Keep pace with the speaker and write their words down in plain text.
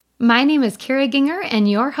My name is Carrie Ginger, and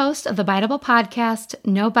your host of the Biteable podcast,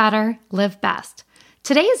 Know Better, Live Best.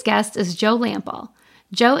 Today's guest is Joe Lamp'l.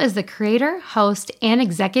 Joe is the creator, host, and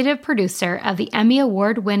executive producer of the Emmy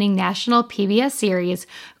Award-winning national PBS series,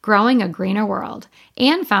 Growing a Greener World,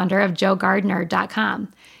 and founder of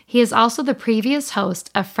JoeGardener.com. He is also the previous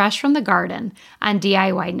host of Fresh from the Garden on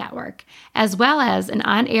DIY Network, as well as an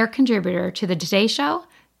on-air contributor to The Today Show,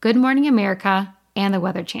 Good Morning America, and the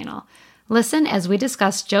Weather Channel. Listen as we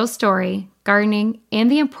discuss Joe's story, gardening, and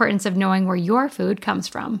the importance of knowing where your food comes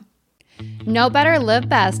from. Know Better, Live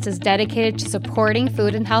Best is dedicated to supporting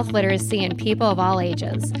food and health literacy in people of all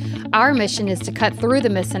ages. Our mission is to cut through the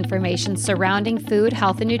misinformation surrounding food,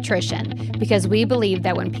 health, and nutrition because we believe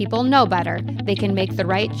that when people know better, they can make the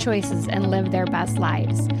right choices and live their best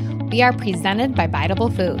lives. We are presented by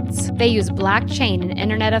Biteable Foods. They use blockchain and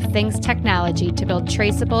Internet of Things technology to build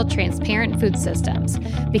traceable, transparent food systems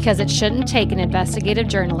because it shouldn't take an investigative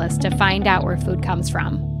journalist to find out where food comes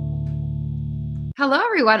from. Hello,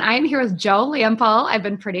 everyone. I'm here with Joe Lamp'l. I've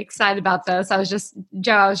been pretty excited about this. I was just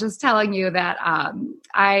telling you that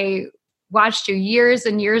I watched you years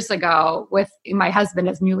and years ago with my husband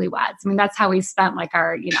as newlyweds. I mean, that's how we spent like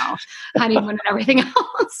our, honeymoon and everything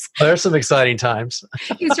else. Well, there's some exciting times.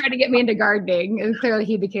 He was trying to get me into gardening, and clearly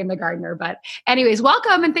he became the gardener. But anyways,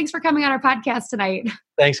 welcome and thanks for coming on our podcast tonight.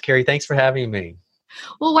 Thanks, Carrie. Thanks for having me.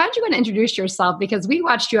 Well, why don't you want to introduce yourself? Because we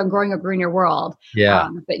watched you on Growing a Greener World. Yeah.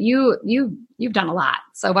 But you've done a lot.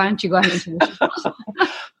 So why don't you go ahead and introduce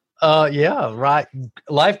yourself? Yeah, right.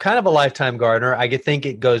 Kind of a lifetime gardener. I think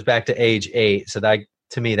it goes back to age 8. So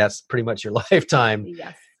to me, that's pretty much your lifetime.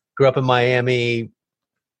 Yes. Grew up in Miami,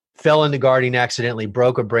 fell into gardening accidentally,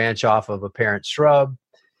 broke a branch off of a parent shrub.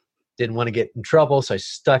 Didn't want to get in trouble. So I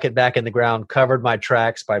stuck it back in the ground, covered my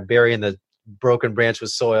tracks by burying the broken branch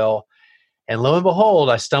with soil. And lo and behold,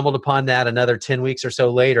 I stumbled upon that another 10 weeks or so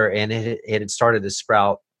later, and it had started to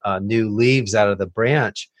sprout new leaves out of the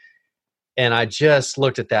branch. And I just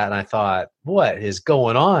looked at that and I thought, what is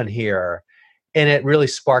going on here? And it really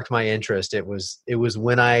sparked my interest. It was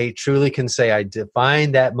when I truly can say I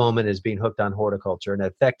defined that moment as being hooked on horticulture, and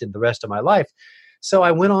it affected the rest of my life. So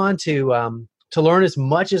I went on to learn as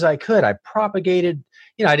much as I could. I propagated,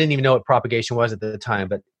 I didn't even know what propagation was at the time,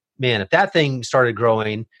 but man, if that thing started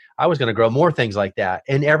growing, I was going to grow more things like that.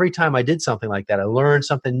 And every time I did something like that, I learned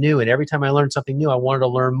something new. And every time I learned something new, I wanted to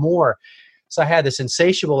learn more. So I had this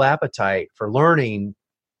insatiable appetite for learning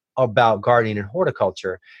about gardening and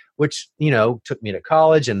horticulture, which, took me to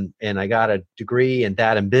college and I got a degree in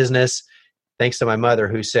that and business, thanks to my mother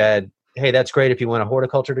who said, hey, that's great if you want a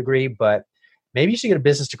horticulture degree, but maybe you should get a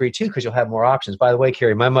business degree too, because you'll have more options. By the way,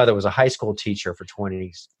 Carrie, my mother was a high school teacher for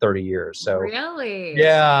 20, 30 years. So really?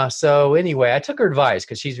 Yeah. So anyway, I took her advice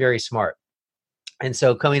because she's very smart. And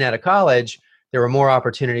so coming out of college, there were more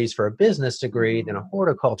opportunities for a business degree than a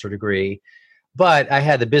horticulture degree. But I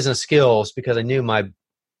had the business skills because I knew in my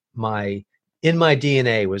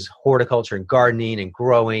DNA was horticulture and gardening and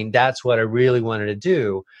growing. That's what I really wanted to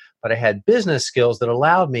do. But I had business skills that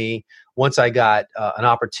allowed me, once I got an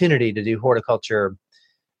opportunity to do horticulture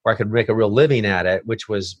where I could make a real living at it, which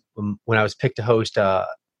was when I was picked to host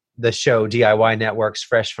the show DIY Network's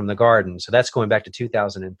Fresh from the Garden. So that's going back to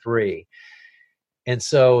 2003. And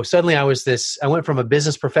so suddenly I went from a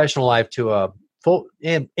business professional life to a full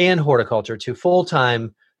and horticulture to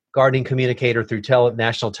full-time gardening communicator through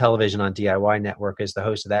national television on DIY Network as the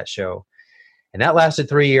host of that show. And that lasted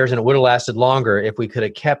 3 years, and it would have lasted longer if we could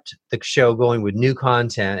have kept the show going with new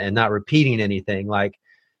content and not repeating anything. Like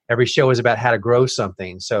every show was about how to grow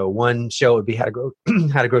something. So one show would be how to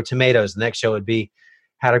grow tomatoes. The next show would be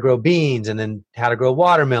how to grow beans, and then how to grow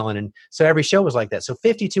watermelon. And so every show was like that. So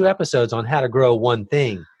 52 episodes on how to grow one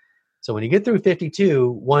thing. So when you get through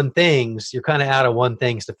 52 one things, you're kind of out of one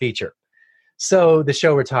things to feature. So the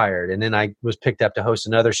show retired, and then I was picked up to host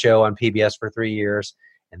another show on PBS for 3 years.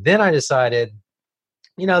 And then I decided,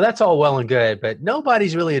 that's all well and good, but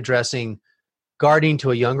nobody's really addressing gardening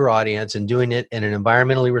to a younger audience and doing it in an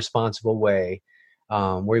environmentally responsible way,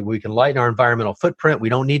 where we can lighten our environmental footprint. We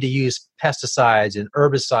don't need to use pesticides and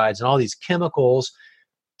herbicides and all these chemicals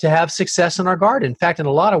to have success in our garden. In fact, in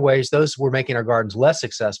a lot of ways, those were making our gardens less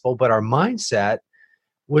successful, but our mindset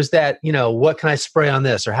was that, what can I spray on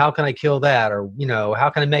this, or how can I kill that, or, how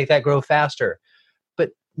can I make that grow faster?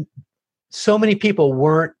 But so many people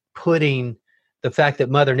weren't putting the fact that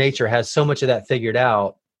Mother Nature has so much of that figured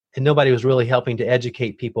out, and nobody was really helping to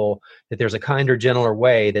educate people that there's a kinder, gentler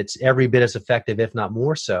way that's every bit as effective, if not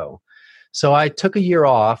more so. So I took a year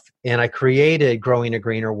off and I created Growing a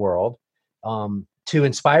Greener World to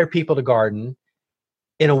inspire people to garden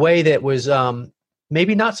in a way that was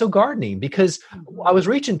maybe not so gardening, because I was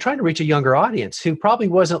trying to reach a younger audience who probably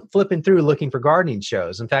wasn't flipping through looking for gardening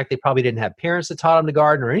shows. In fact, they probably didn't have parents that taught them to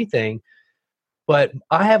garden or anything. But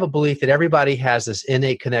I have a belief that everybody has this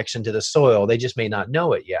innate connection to the soil. They just may not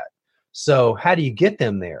know it yet. So how do you get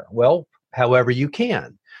them there? Well, however you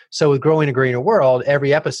can. So with Growing a Greener World,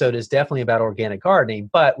 every episode is definitely about organic gardening,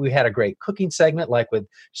 but we had a great cooking segment, like with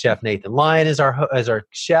Chef Nathan Lyon as our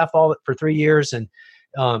chef for 3 years, and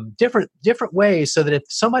different ways, so that if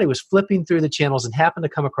somebody was flipping through the channels and happened to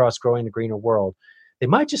come across Growing a Greener World, they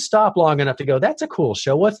might just stop long enough to go, that's a cool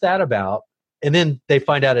show. What's that about? And then they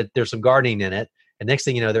find out that there's some gardening in it. And next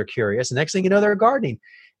thing you know, they're curious. And next thing you know, they're gardening.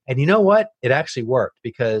 And you know what? It actually worked,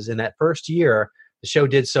 because in that first year, the show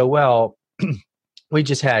did so well. We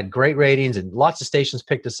just had great ratings and lots of stations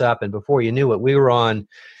picked us up. And before you knew it, we were on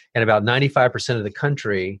in about 95% of the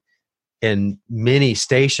country in many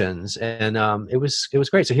stations. And it was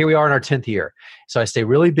great. So here we are in our 10th year. So I stay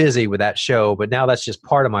really busy with that show, but now that's just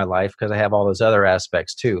part of my life, because I have all those other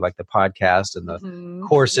aspects too, like the podcast and the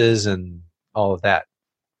courses and all of that.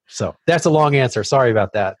 So that's a long answer. Sorry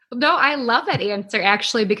about that. No, I love that answer,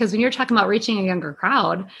 actually, because when you're talking about reaching a younger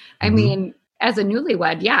crowd, I mean, as a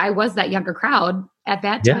newlywed, I was that younger crowd at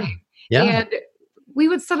that time. Yeah. And we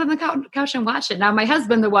would sit on the couch and watch it. Now, my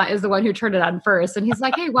husband is the one who turned it on first. And he's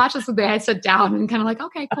like, hey, watch this with me. I sit down and kind of like,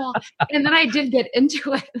 okay, cool. And then I did get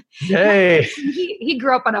into it. Yay. He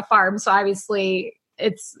grew up on a farm. So obviously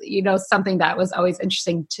it's, something that was always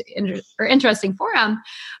interesting for him.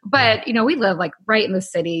 But, we live like right in the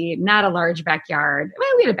city, not a large backyard. Well,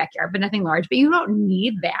 we had a backyard, but nothing large. But you don't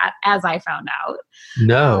need that, as I found out.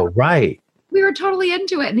 No, right. We were totally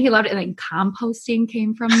into it, and he loved it. And then composting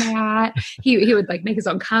came from that. He would like make his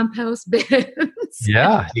own compost bins.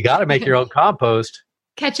 Yeah, you got to make your own compost.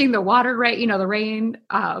 Catching the water, right? The rain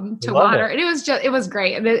to water. And it was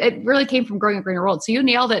great. And it really came from Growing a Greener World. So you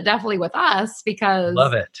nailed it definitely with us, because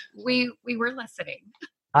love it. We were listening.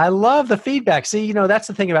 I love the feedback. See, that's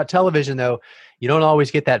the thing about television, though. You don't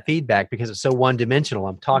always get that feedback because it's so one-dimensional.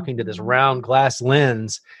 I'm talking to this round glass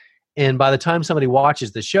lens, and by the time somebody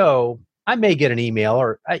watches the show, I may get an email,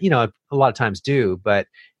 or, a lot of times do, but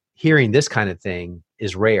hearing this kind of thing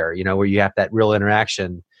is rare, where you have that real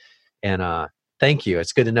interaction. And thank you.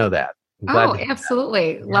 It's good to know that. Oh,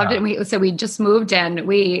 absolutely. Yeah. Loved it. So we just moved in.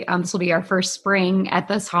 This will be our first spring at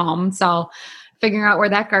this home. So figuring out where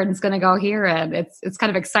that garden's going to go here. And it's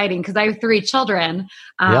kind of exciting, because I have 3 children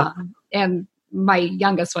and my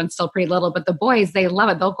youngest one's still pretty little, but the boys, they love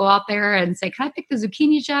it. They'll go out there and say, can I pick the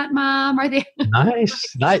zucchini jet, Mom? Are they?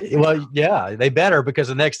 Nice. Well, yeah, they better, because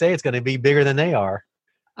the next day it's going to be bigger than they are.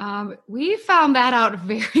 We found that out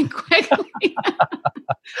very quickly.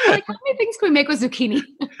 Like, how many things can we make with zucchini?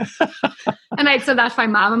 And I said that to my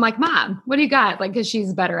mom. I'm like, Mom, what do you got? Like, because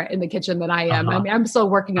she's better in the kitchen than I am. I mean, I'm still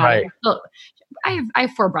working on it. I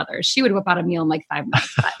have 4 brothers. She would whip out a meal in like 5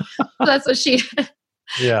 minutes. So that's what she did.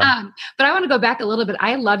 Yeah. But I want to go back a little bit.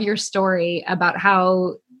 I love your story about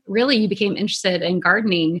how really you became interested in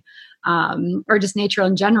gardening, or just nature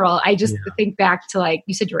in general. I just think back to, like,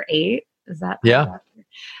 you said you were 8. Is that? Yeah.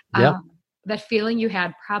 That feeling you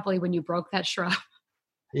had probably when you broke that shrub.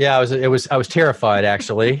 Yeah, I was terrified,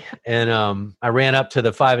 actually. And I ran up to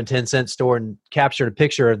the 5 and 10 cent store and captured a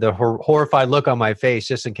picture of the horrified look on my face,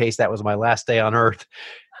 just in case that was my last day on earth.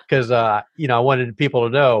 Because, I wanted people to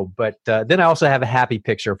know. But then I also have a happy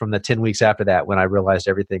picture from the 10 weeks after that, when I realized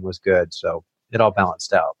everything was good. So it all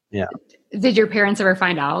balanced out. Yeah. Did your parents ever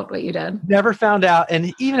find out what you did? Never found out.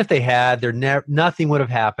 And even if they had, nothing would have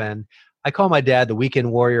happened. I call my dad the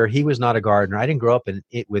weekend warrior. He was not a gardener. I didn't grow up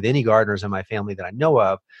with any gardeners in my family that I know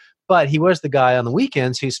of. But he was the guy on the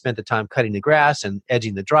weekends who spent the time cutting the grass and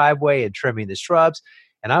edging the driveway and trimming the shrubs.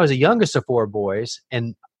 And I was the youngest of 4 boys.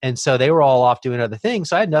 And so they were all off doing other things.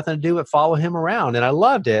 So I had nothing to do but follow him around. And I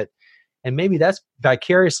loved it. And maybe that's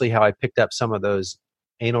vicariously how I picked up some of those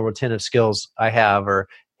anal retentive skills I have, or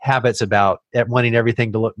habits about wanting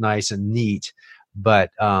everything to look nice and neat.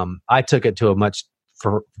 But I took it to a much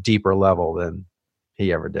deeper level than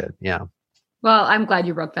he ever did. Yeah. Well, I'm glad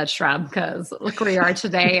you broke that shrub, because look where you are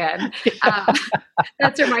today. And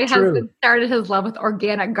that's where my husband started his love with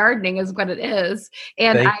organic gardening, is what it is.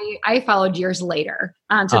 And I followed years later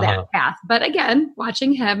onto that path. But again,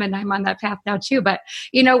 watching him, and I'm on that path now too. But,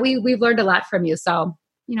 we've learned a lot from you. So,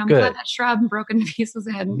 I'm glad that shrub broke into pieces.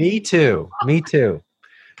 Me too.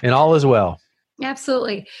 And all is well.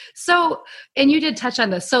 Absolutely. So, and you did touch on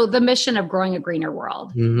this. So the mission of Growing a Greener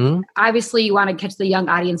World, obviously you want to catch the young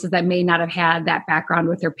audiences that may not have had that background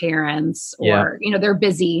with their parents, or, they're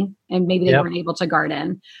busy and maybe they weren't able to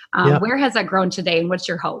garden. Where has that grown today, and what's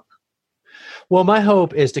your hope? Well, my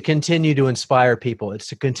hope is to continue to inspire people. It's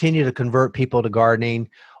to continue to convert people to gardening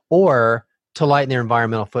or to lighten their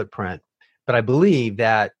environmental footprint. But I believe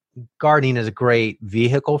that gardening is a great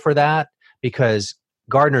vehicle for that because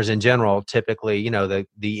gardeners in general, typically,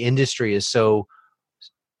 the industry is so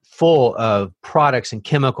full of products and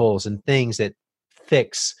chemicals and things that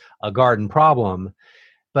fix a garden problem.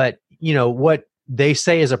 But, what they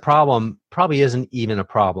say is a problem probably isn't even a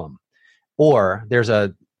problem. Or there's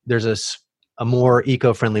a more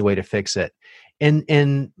eco-friendly way to fix it.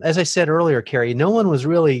 And as I said earlier, Carrie, no one was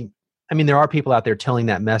really, there are people out there telling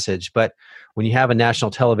that message, but when you have a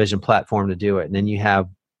national television platform to do it, and then you have,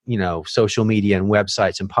 social media and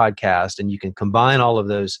websites and podcasts, and you can combine all of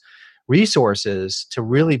those resources to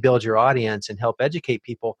really build your audience and help educate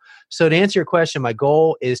people. So to answer your question, my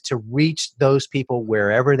goal is to reach those people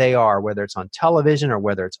wherever they are, whether it's on television or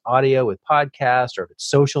whether it's audio with podcasts or if it's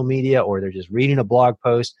social media or they're just reading a blog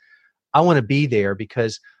post. I want to be there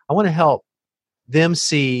because I want to help them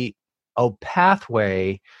see a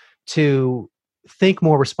pathway to think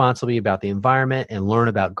more responsibly about the environment and learn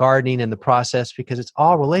about gardening in the process because it's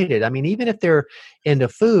all related. Even if they're into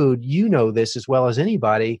food, this as well as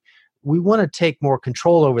anybody, we want to take more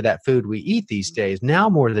control over that food we eat these days, now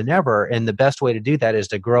more than ever. And the best way to do that is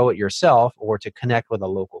to grow it yourself or to connect with a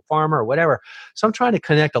local farmer or whatever. So I'm trying to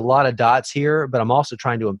connect a lot of dots here, but I'm also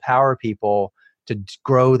trying to empower people to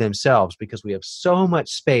grow themselves because we have so much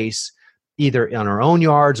space either in our own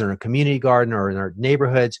yards or in a community garden or in our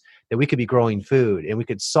neighborhoods that we could be growing food and we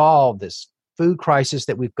could solve this food crisis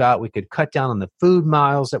that we've got. We could cut down on the food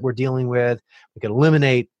miles that we're dealing with. We could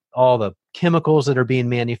eliminate all the chemicals that are being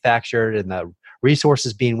manufactured and the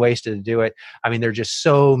resources being wasted to do it. There are just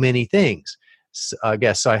so many things. So I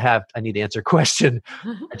need to answer a question.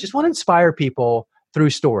 I just want to inspire people through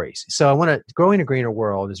stories. So Growing a Greener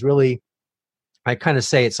World is really, I kind of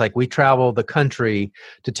say it's like we travel the country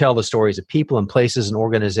to tell the stories of people and places and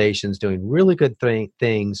organizations doing really good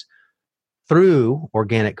things through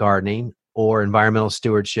organic gardening or environmental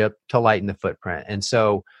stewardship to lighten the footprint. And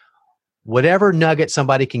so whatever nugget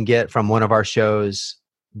somebody can get from one of our shows,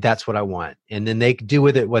 that's what I want. And then they do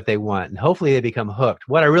with it what they want. And hopefully they become hooked.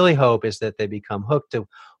 What I really hope is that they become hooked to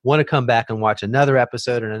want to come back and watch another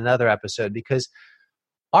episode and another episode because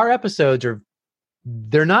our episodes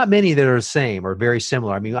they're not many that are the same or very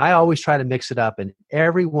similar. I always try to mix it up and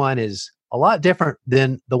everyone is a lot different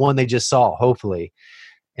than the one they just saw, hopefully.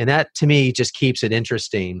 And that to me just keeps it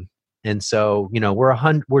interesting. And so,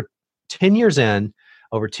 we're 10 years in,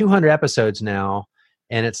 over 200 episodes now.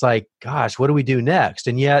 And it's like, gosh, what do we do next?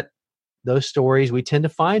 And yet those stories, we tend to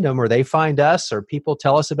find them or they find us or people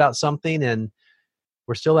tell us about something and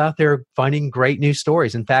we're still out there finding great new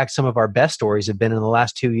stories. In fact, some of our best stories have been in the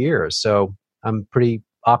last 2 years. So I'm pretty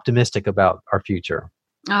optimistic about our future.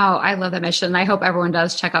 Oh, I love that mission. I hope everyone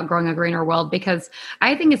does check out Growing a Greener World because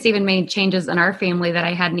I think it's even made changes in our family that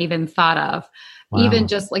I hadn't even thought of. Wow. Even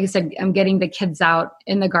just like I said, I'm getting the kids out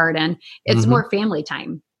in the garden. It's more family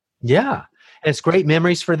time. Yeah. And it's great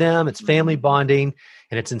memories for them. It's family bonding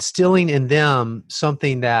and it's instilling in them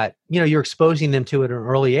something that, you're exposing them to at an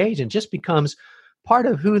early age and just becomes part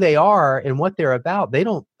of who they are and what they're about. They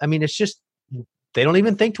don't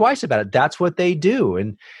even think twice about it. That's what they do.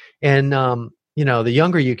 And the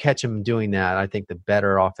younger you catch them doing that, I think the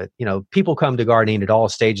better off it. People come to gardening at all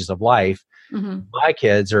stages of life. Mm-hmm. My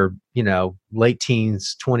kids are, late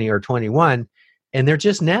teens, 20 or 21, and they're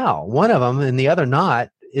just now, one of them and the other not,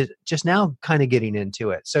 is just now kind of getting into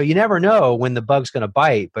it. So you never know when the bug's going to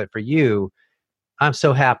bite. But for you, I'm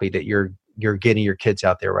so happy that you're getting your kids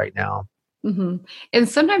out there right now. Mm-hmm. And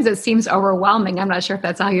sometimes it seems overwhelming. I'm not sure if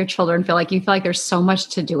that's how your children feel. Like you feel like there's so much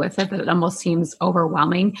to do with it that it almost seems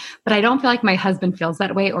overwhelming. But I don't feel like my husband feels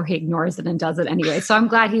that way or he ignores it and does it anyway. So I'm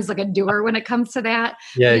glad he's like a doer when it comes to that.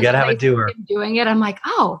 Yeah, you got to have a doer. Doing it, I'm like,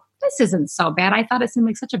 oh, this isn't so bad. I thought it seemed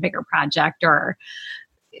like such a bigger project or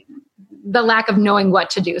the lack of knowing what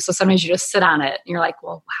to do. So sometimes you just sit on it and you're like,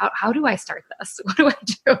 well, how do I start this? What do I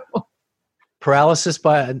do? Paralysis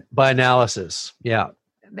by analysis. Yeah.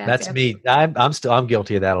 That's me. I'm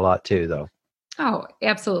guilty of that a lot too, though. Oh,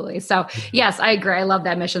 absolutely. So yes, I agree. I love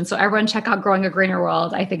that mission. So everyone check out Growing a Greener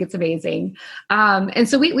World. I think it's amazing. And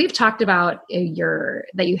so we've talked about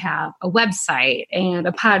that you have a website and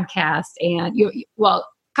a podcast and a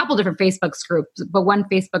couple different Facebook groups, but one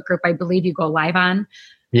Facebook group I believe you go live on.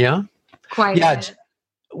 Yeah. Quite. Yeah.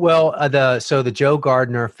 Well, the Joe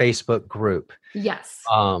Gardener Facebook group. Yes.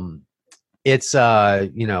 It's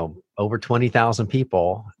over 20,000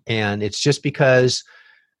 people, and it's just because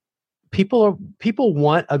people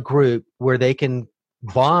want a group where they can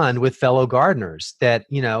bond with fellow gardeners that,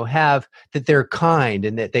 that they're kind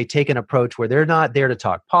and that they take an approach where they're not there to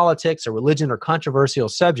talk politics or religion or controversial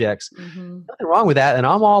subjects. Mm-hmm. Nothing wrong with that. And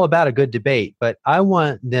I'm all about a good debate, but I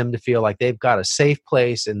want them to feel like they've got a safe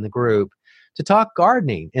place in the group to talk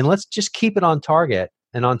gardening, and let's just keep it on target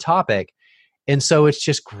and on topic. And so it's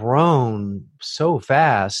just grown so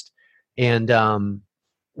fast. And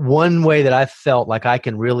one way that I felt like I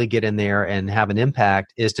can really get in there and have an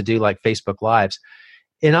impact is to do like Facebook Lives.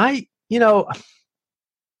 And I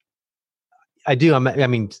do.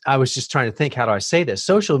 I was just trying to think, how do I say this?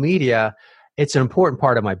 Social media, it's an important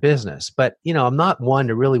part of my business, but I'm not one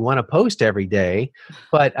to really want to post every day,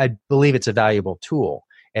 but I believe it's a valuable tool.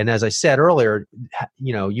 And as I said earlier,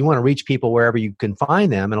 you want to reach people wherever you can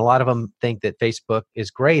find them. And a lot of them think that Facebook is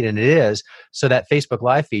great, and it is. So that Facebook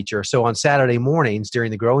Live feature. So on Saturday mornings during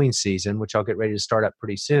the growing season, which I'll get ready to start up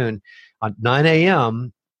pretty soon, on 9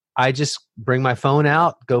 a.m., I just bring my phone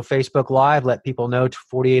out, go Facebook Live, let people know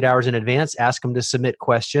 48 hours in advance, ask them to submit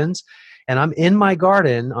questions. And I'm in my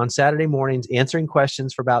garden on Saturday mornings answering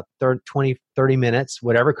questions for about 20, 30 minutes.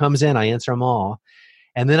 Whatever comes in, I answer them all.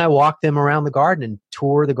 And then I walk them around the garden and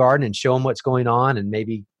tour the garden and show them what's going on, and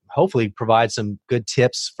maybe hopefully provide some good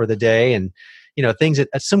tips for the day and, things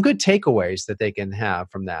some good takeaways that they can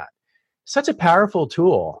have from that. Such a powerful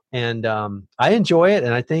tool. And I enjoy it.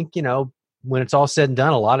 And I think, when it's all said and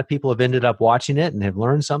done, a lot of people have ended up watching it and have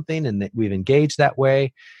learned something, and that we've engaged that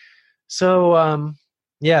way. So,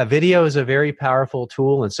 video is a very powerful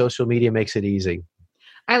tool, and social media makes it easy.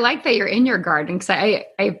 I like that you're in your garden, because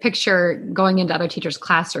I picture going into other teachers'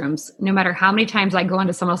 classrooms. No matter how many times I go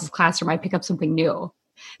into someone else's classroom, I pick up something new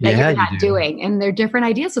that you're not doing. And they're different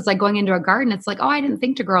ideas. So it's like going into a garden. It's like, oh, I didn't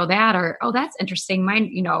think to grow that. Or, oh, that's interesting.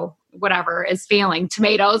 Mine, whatever is failing,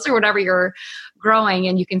 tomatoes or whatever you're growing.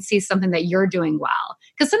 And you can see something that you're doing well.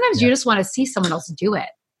 Because sometimes you just want to see someone else do it.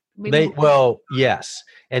 Yes.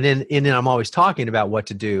 And then I'm always talking about what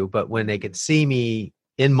to do. But when they could see me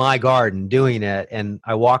in my garden doing it, and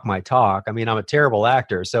I walk my talk, I'm a terrible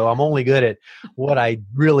actor. So I'm only good at what I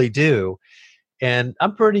really do. And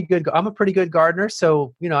I'm a pretty good gardener.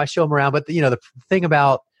 So, I show them around. But, the thing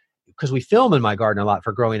about, because we film in my garden a lot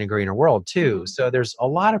for Growing a Greener World too. Mm-hmm. So there's a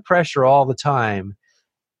lot of pressure all the time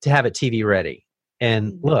to have it TV ready.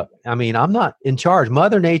 And look, I'm not in charge.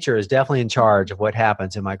 Mother Nature is definitely in charge of what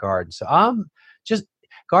happens in my garden. So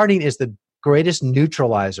gardening is the greatest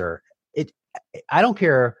neutralizer. I don't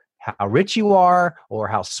care how rich you are or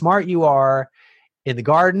how smart you are in the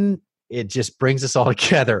garden. It just brings us all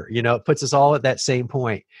together. It puts us all at that same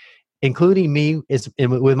point, including me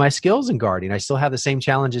with my skills in gardening. I still have the same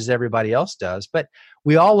challenges everybody else does, but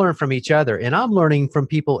we all learn from each other, and I'm learning from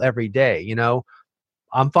people every day.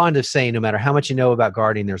 I'm fond of saying, no matter how much you know about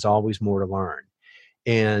gardening, there's always more to learn.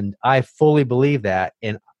 And I fully believe that.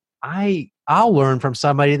 And I'll learn from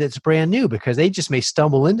somebody that's brand new, because they just may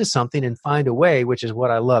stumble into something and find a way, which is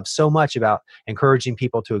what I love so much about encouraging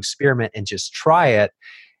people to experiment and just try it.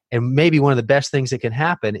 And maybe one of the best things that can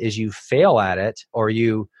happen is you fail at it, or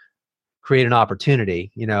you create an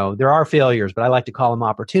opportunity. There are failures, but I like to call them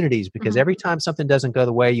opportunities, because every time something doesn't go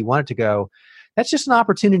the way you want it to go, that's just an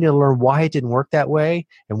opportunity to learn why it didn't work that way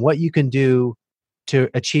and what you can do to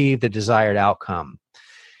achieve the desired outcome.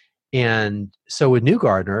 And so with new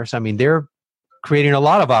gardeners, they're creating a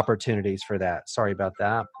lot of opportunities for that. Sorry about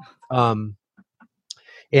that.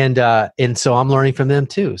 And so I'm learning from them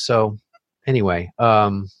too. So anyway,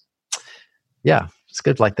 it's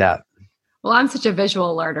good like that. Well, I'm such a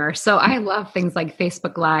visual learner, so I love things like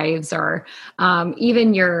Facebook Lives or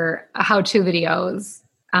even your how-to videos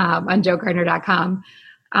on joegardner.com.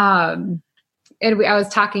 And I was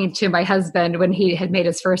talking to my husband when he had made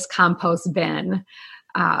his first compost bin.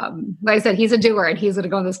 Like I said, he's a doer, and he's going to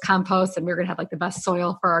go in this compost, and we're going to have like the best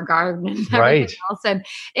soil for our garden and everything else. And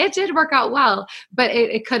it did work out well, but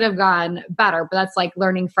it could have gone better. But that's like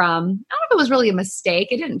learning from, I don't know if it was really a mistake.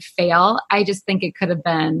 It didn't fail. I just think it could have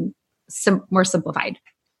been more simplified.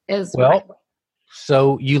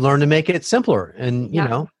 So you learn to make it simpler,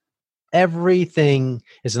 and everything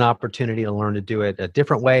is an opportunity to learn to do it a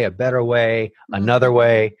different way, a better way, another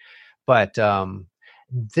way. But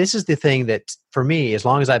this is the thing that, for me, as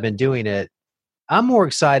long as I've been doing it, I'm more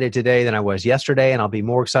excited today than I was yesterday, and I'll be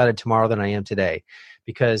more excited tomorrow than I am today,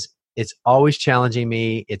 because it's always challenging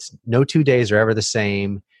me. It's no 2 days are ever the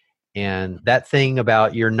same. And that thing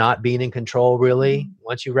about you're not being in control, really,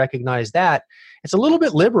 once you recognize that, it's a little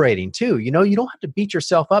bit liberating too. You don't have to beat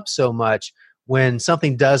yourself up so much when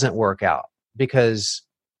something doesn't work out, because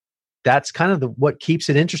that's kind of what keeps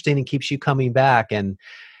it interesting and keeps you coming back. And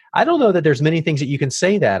I don't know that there's many things that you can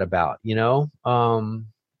say that about,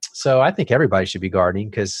 So I think everybody should be gardening,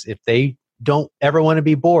 because if they don't ever want to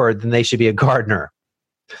be bored, then they should be a gardener.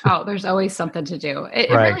 Oh, there's always something to do. It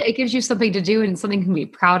Right. really, it gives you something to do and something you can be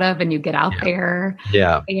proud of, and you get out Yeah. there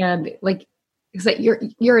Yeah. and like, because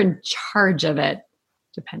you're in charge of it,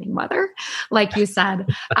 depending whether, like you said.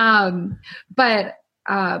 But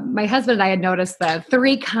my husband and I had noticed the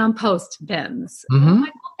 3 compost bins. Mm-hmm. I'm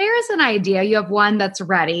like, well, there's an idea. You have one that's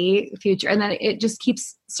ready, future, and then it just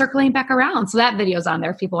keeps circling back around. So that video's on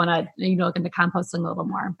there if people want to, look into composting a little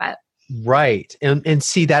more. But Right. And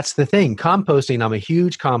see, that's the thing. Composting, I'm a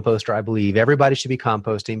huge composter. I believe everybody should be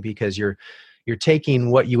composting, because you're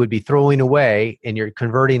taking what you would be throwing away and you're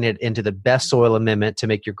converting it into the best soil amendment to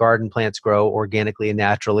make your garden plants grow organically and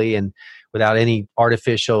naturally and without any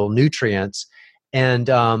artificial nutrients. And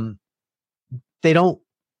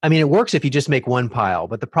it works if you just make one pile.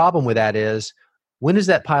 But the problem with that is, when is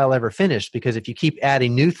that pile ever finished? Because if you keep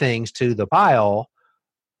adding new things to the pile,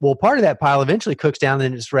 well, part of that pile eventually cooks down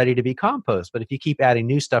and it's ready to be compost. But if you keep adding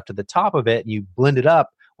new stuff to the top of it and you blend it up,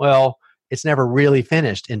 well, it's never really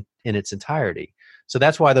finished in its entirety. So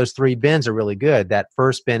that's why those 3 bins are really good. That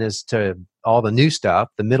first bin is to all the new stuff.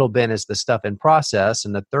 The middle bin is the stuff in process.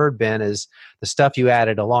 And the third bin is the stuff you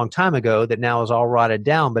added a long time ago that now is all rotted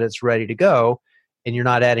down, but it's ready to go. And you're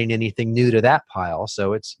not adding anything new to that pile.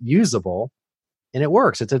 So it's usable and it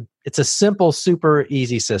works. It's a simple, super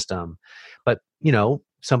easy system. But,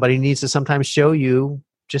 somebody needs to sometimes show you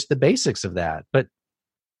just the basics of that. But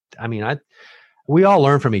we all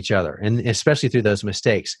learn from each other, and especially through those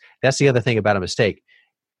mistakes. That's the other thing about a mistake.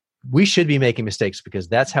 We should be making mistakes, because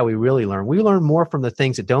that's how we really learn. We learn more from the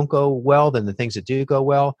things that don't go well than the things that do go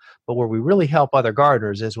well. But where we really help other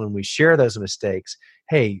gardeners is when we share those mistakes.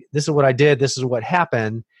 Hey, this is what I did. This is what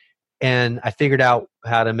happened. And I figured out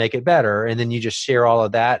how to make it better. And then you just share all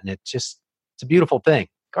of that. And it's a beautiful thing.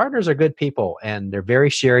 Gardeners are good people, and they're very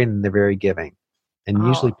sharing and they're very giving, and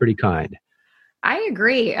usually pretty kind. I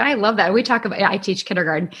agree. And I love that. I teach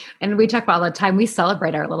kindergarten, and we talk about all the time. We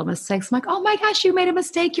celebrate our little mistakes. I'm like, oh my gosh, you made a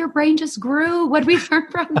mistake. Your brain just grew. What did we learn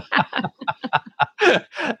from that?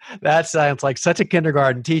 That sounds like such a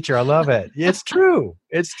kindergarten teacher. I love it. It's true.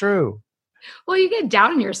 It's true. Well, you get down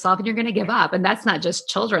on yourself and you're going to give up. And that's not just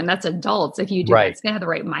children, that's adults. If you do that, it's going to have the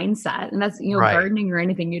right mindset. And that's, Right. gardening or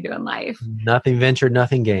anything you do in life. Nothing ventured,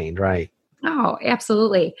 nothing gained. Right. Oh,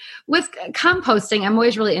 absolutely. With composting, I'm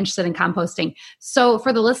always really interested in composting. So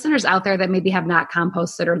for the listeners out there that maybe have not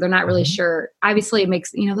composted or they're not really sure, obviously it makes,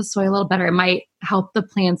 the soil a little better. It might help the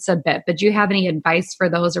plants a bit, but do you have any advice for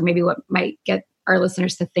those, or maybe what might get our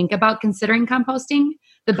listeners to think about considering composting,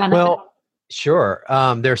 the benefit? Well, sure.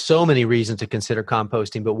 There's so many reasons to consider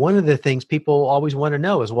composting, but one of the things people always want to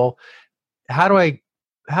know is, well, how do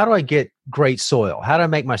I get great soil? How do I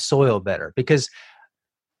make my soil better? Because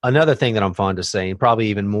another thing that I'm fond of saying, probably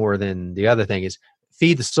even more than the other thing, is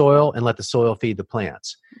feed the soil and let the soil feed the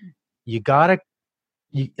plants.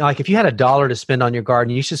 Like if you had $1 to spend on your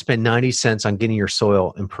garden, you should spend 90 cents on getting your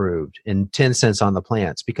soil improved and 10 cents on the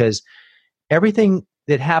plants, because everything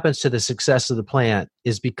that happens to the success of the plant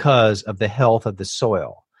is because of the health of the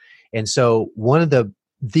soil. And so one of the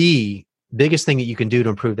biggest thing that you can do to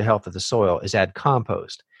improve the health of the soil is add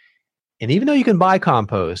compost. And even though you can buy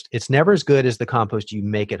compost, it's never as good as the compost you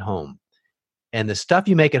make at home. And the stuff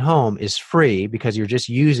you make at home is free, because you're just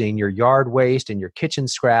using your yard waste and your kitchen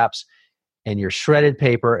scraps and your shredded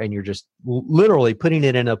paper, and you're just literally putting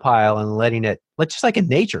it in a pile and letting it, just like in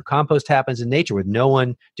nature. Compost happens in nature with no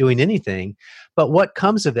one doing anything. But what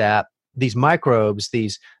comes of that, these microbes,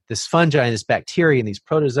 this fungi and this bacteria and these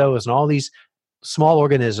protozoas and all these small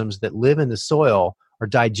organisms that live in the soil are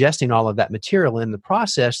digesting all of that material. In the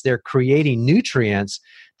process, they're creating nutrients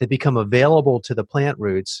that become available to the plant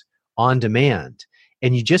roots on demand.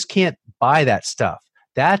 And you just can't buy that stuff.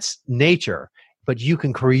 That's nature, but you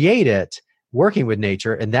can create it working with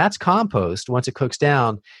nature, and that's compost once it cooks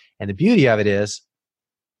down. And the beauty of it is,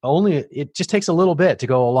 it just takes a little bit to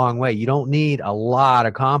go a long way. You don't need a lot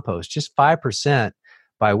of compost. Just 5%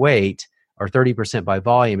 by weight or 30% by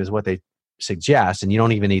volume is what they suggest, and you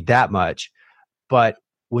don't even need that much. But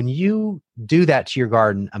when you do that to your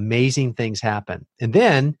garden, amazing things happen. And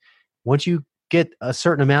then once you get a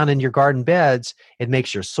certain amount in your garden beds, it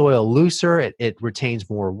makes your soil looser. It retains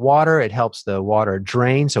more water. It helps the water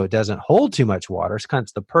drain so it doesn't hold too much water. It's kind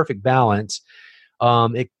of the perfect balance.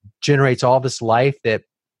 It generates all this life that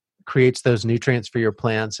creates those nutrients for your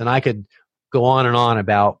plants. And I could go on and on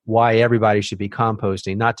about why everybody should be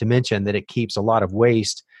composting, not to mention that it keeps a lot of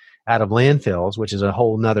waste out of landfills, which is a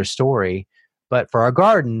whole nother story. But for our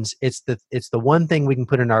gardens, it's the one thing we can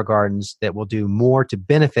put in our gardens that will do more to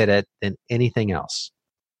benefit it than anything else.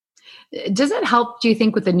 Does it help, do you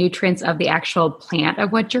think, with the nutrients of the actual plant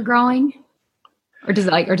of what you're growing? Or does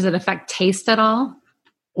it affect taste at all?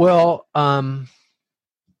 Well,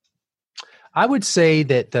 I would say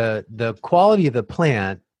that the quality of the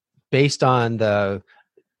plant, based on the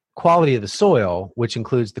quality of the soil, which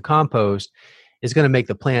includes the compost, is going to make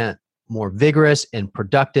the plant more vigorous and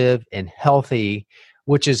productive and healthy,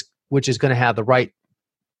 which is going to have the right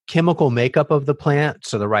chemical makeup of the plant,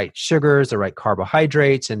 so the right sugars, the right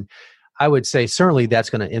carbohydrates, and I would say certainly that's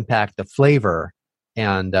going to impact the flavor,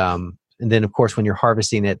 and then of course when you're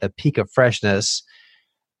harvesting it, the peak of freshness.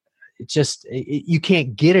 You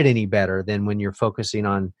can't get it any better than when you're focusing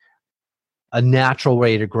on a natural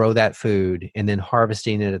way to grow that food and then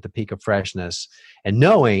harvesting it at the peak of freshness and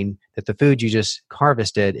knowing that the food you just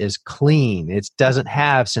harvested is clean. It doesn't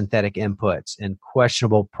have synthetic inputs and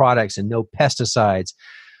questionable products and no pesticides,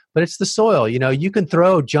 but it's the soil. You can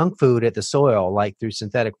throw junk food at the soil, like through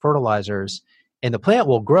synthetic fertilizers, and the plant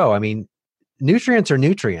will grow. I mean, nutrients are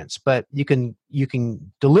nutrients, but you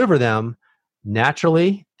can deliver them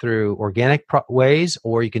naturally through organic ways,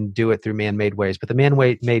 or you can do it through man-made ways. But the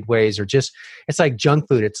man-made ways are it's like junk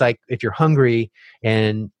food. It's like if you're hungry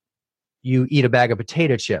and you eat a bag of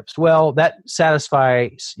potato chips. Well, that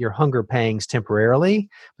satisfies your hunger pangs temporarily,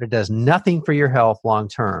 but it does nothing for your health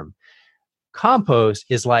long-term. Compost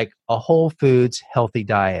is like a whole foods healthy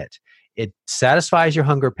diet. It satisfies your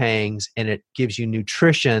hunger pangs and it gives you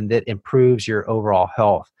nutrition that improves your overall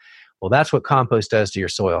health. Well, that's what compost does to your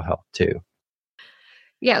soil health too.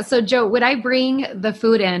 Yeah. So Joe, when I bring the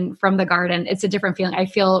food in from the garden, it's a different feeling. I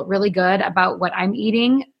feel really good about what I'm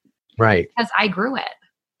eating. Right. Because I grew it.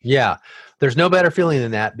 Yeah. There's no better feeling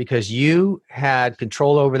than that because you had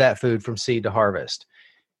control over that food from seed to harvest.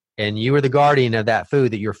 And you were the guardian of that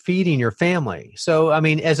food that you're feeding your family. So, I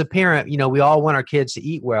mean, as a parent, we all want our kids to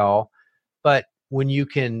eat well, but when you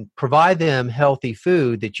can provide them healthy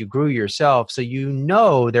food that you grew yourself, so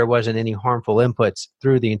there wasn't any harmful inputs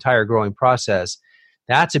through the entire growing process,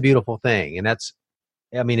 that's a beautiful thing. And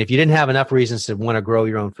if you didn't have enough reasons to want to grow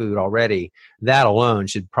your own food already, that alone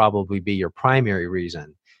should probably be your primary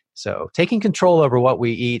reason. So taking control over what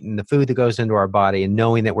we eat and the food that goes into our body and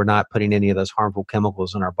knowing that we're not putting any of those harmful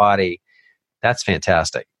chemicals in our body, that's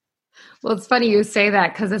fantastic. Well, it's funny you say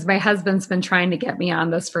that because as my husband's been trying to get me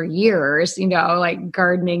on this for years, like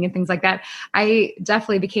gardening and things like that, I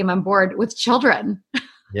definitely became on board with children.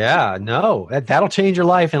 Yeah, no, that'll change your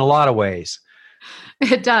life in a lot of ways.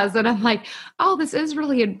 It does. And I'm like, oh, this is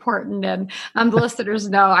really important. And the listeners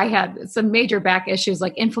know I had some major back issues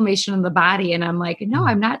like inflammation in the body. And I'm like, no,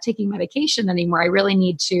 I'm not taking medication anymore. I really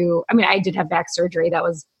need to. I did have back surgery. That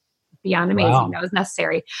was beyond amazing. Wow. That was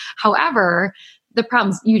necessary. However, the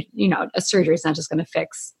problems, a surgery is not just going to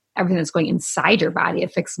fix everything that's going inside your body.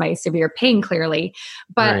 It fixed my severe pain clearly.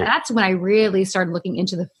 But Right. That's when I really started looking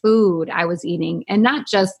into the food I was eating and not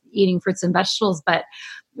just eating fruits and vegetables, but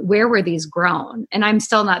where were these grown? And I'm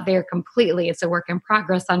still not there completely. It's a work in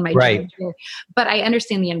progress on my Right. journey here. But I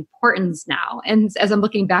understand the importance now. And as I'm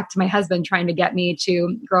looking back to my husband trying to get me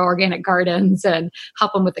to grow organic gardens and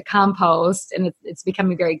help him with the compost, and it's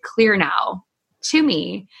becoming very clear now to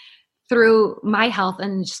me through my health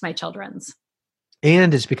and just my children's.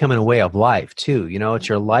 And it's becoming a way of life too. It's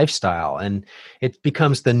your lifestyle and it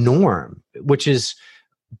becomes the norm, which is,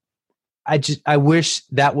 I wish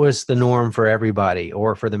that was the norm for everybody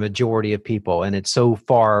or for the majority of people. And it's so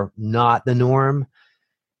far not the norm,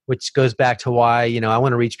 which goes back to why, I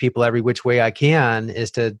want to reach people every which way I can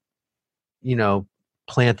is to,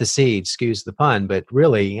 plant the seed, excuse the pun, but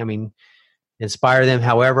really, inspire them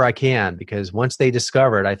however I can, because once they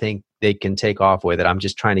discover it, I think they can take off with it. I'm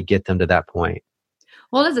just trying to get them to that point.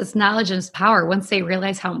 Well, it is, it's knowledge and it's power. Once they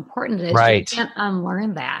realize how important it is, Right. you can't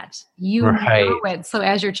unlearn that. You Right. know it. So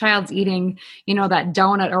as your child's eating, that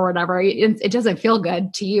donut or whatever, it doesn't feel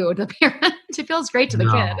good to you, the parent. It feels great to the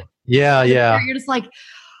No. kid. Yeah. Yeah. You're just like,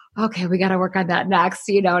 okay, we got to work on that next,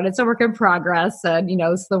 and it's a work in progress and,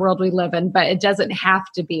 it's the world we live in, but it doesn't have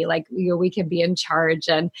to be like, we can be in charge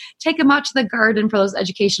and take them out to the garden for those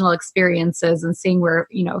educational experiences and seeing where,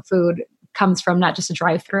 food comes from, not just a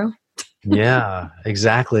drive-through. Yeah,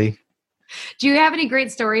 exactly. Do you have any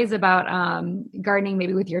great stories about gardening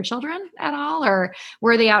maybe with your children at all? Or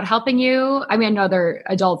were they out helping you? I know they're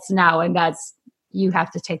adults now and you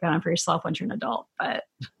have to take that on for yourself once you're an adult, but.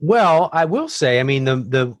 Well, I will say,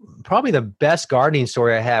 the probably the best gardening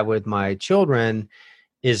story I have with my children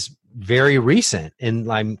is very recent.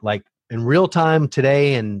 And I'm like in real time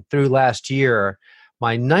today and through last year,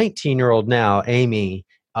 my 19-year-old now, Amy,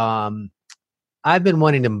 I've been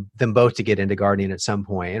wanting them both to get into gardening at some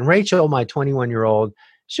point. And Rachel, my 21-year-old,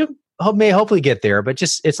 she'll may hopefully get there, but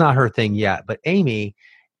just it's not her thing yet. But Amy,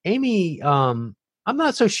 I'm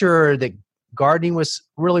not so sure that gardening was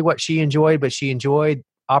really what she enjoyed, but she enjoyed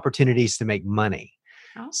opportunities to make money.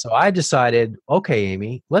 Oh. So I decided, okay,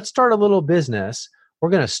 Amy, let's start a little business. We're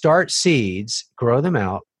going to start seeds, grow them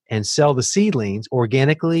out, and sell the seedlings,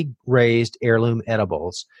 organically raised heirloom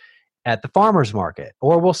edibles, at the farmer's market,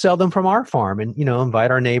 or we'll sell them from our farm and, invite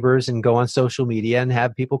our neighbors and go on social media and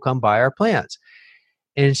have people come buy our plants.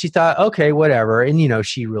 And she thought, okay, whatever. And,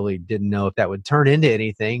 she really didn't know if that would turn into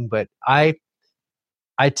anything, but I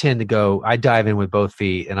dive in with both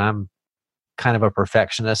feet, and I'm kind of a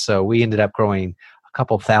perfectionist. So we ended up growing a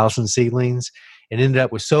couple thousand seedlings and ended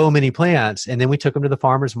up with so many plants. And then we took them to the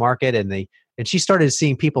farmer's market, and she started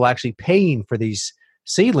seeing people actually paying for these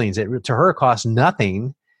seedlings. It to her cost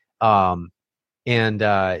nothing.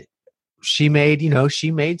 She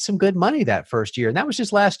made some good money that first year, and that was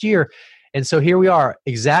just last year. And so here we are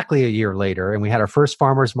exactly a year later, and we had our first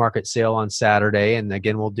farmer's market sale on Saturday. And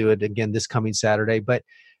again, we'll do it again this coming Saturday, but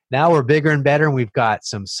now we're bigger and better, and we've got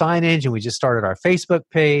some signage, and we just started our Facebook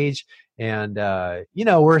page, and,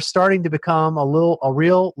 we're starting to become a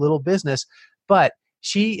real little business. But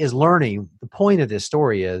she is learning. The point of this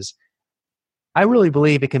story is I really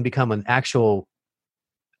believe it can become an actual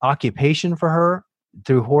occupation for her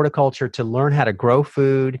through horticulture, to learn how to grow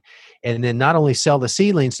food, and then not only sell the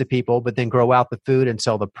seedlings to people, but then grow out the food and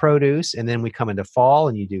sell the produce. And then we come into fall,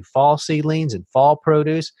 and you do fall seedlings and fall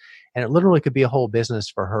produce, and it literally could be a whole business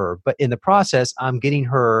for her. But in the process, I'm giving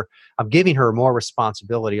her more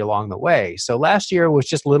responsibility along the way. So last year was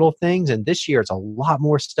just little things, and this year it's a lot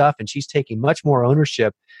more stuff, and she's taking much more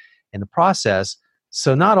ownership in the process.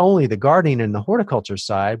 So not only the gardening and the horticulture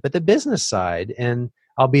side, but the business side. And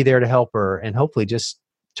I'll be there to help her and hopefully just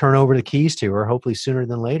turn over the keys to her, hopefully sooner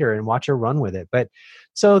than later, and watch her run with it. But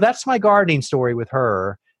so that's my gardening story with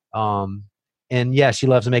her. And yeah, she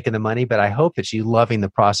loves making the money, but I hope that she's loving the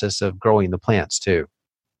process of growing the plants too.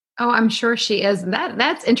 Oh, I'm sure she is.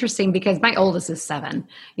 That's interesting because my oldest is 7.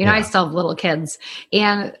 Yeah. I still have little kids,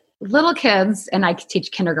 and I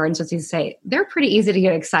teach kindergarten, so as you say, they're pretty easy to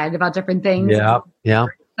get excited about different things. Yeah. Yeah.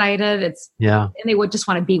 Excited. And they would just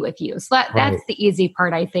want to be with you. So that's the easy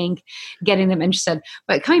part, I think, getting them interested.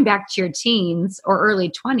 But coming back to your teens or early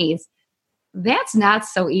 20s, that's not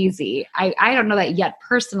so easy. I don't know that yet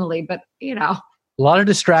personally, but a lot of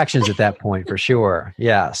distractions at that point for sure.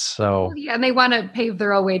 Yes. So yeah, and they want to pave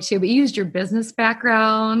their own way too, but you used your business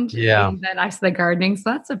background. Yeah. And then I saw the gardening. So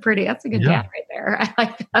that's a good dad right there. I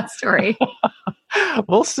like that story.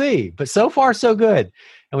 We'll see. But so far, so good.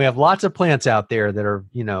 And we have lots of plants out there that are,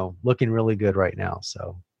 looking really good right now.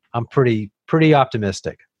 So I'm pretty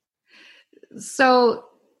optimistic. So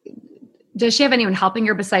does she have anyone helping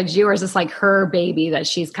her besides you, or is this like her baby that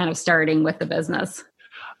she's kind of starting with the business?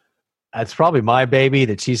 That's probably my baby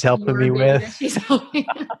that she's helping me with. She's helping.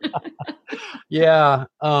 Yeah.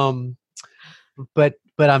 But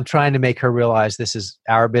I'm trying to make her realize this is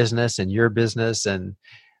our business and your business. And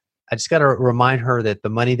I just got to remind her that the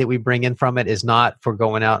money that we bring in from it is not for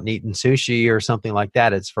going out and eating sushi or something like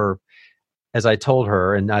that. It's for, as I told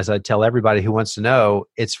her, and as I tell everybody who wants to know,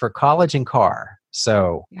 it's for college and car.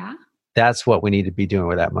 So yeah, that's what we need to be doing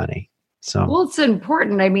with that money. So, well, it's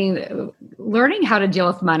important. I mean, learning how to deal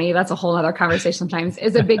with money, that's a whole other conversation sometimes,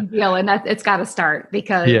 is a big deal. And it's got to start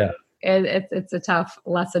because it's a tough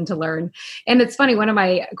lesson to learn. And it's funny, one of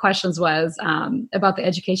my questions was about the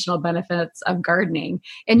educational benefits of gardening.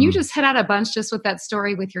 And you just hit out a bunch just with that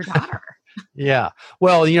story with your daughter. Yeah.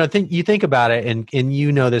 Well, you think about it, and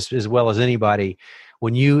you know this as well as anybody,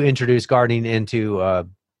 when you introduce gardening into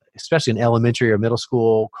especially an elementary or middle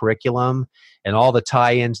school curriculum, and all the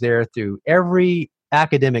tie-ins there through every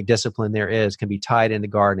academic discipline there is can be tied into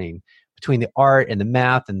gardening, between the art and the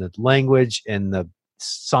math and the language and the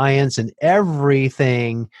science, and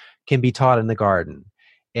everything can be taught in the garden.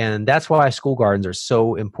 And that's why school gardens are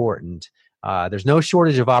so important. There's no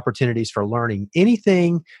shortage of opportunities for learning.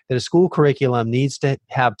 Anything that a school curriculum needs to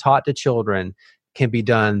have taught to children can be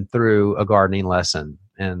done through a gardening lesson.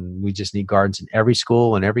 And we just need gardens in every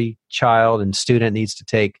school, and every child and student needs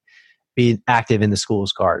to be active in the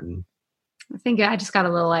school's garden. I think I just got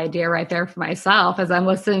a little idea right there for myself as I'm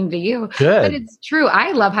listening to you. Good. But it's true.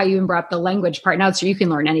 I love how you brought up the language part. Now, so you can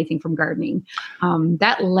learn anything from gardening.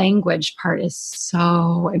 That language part is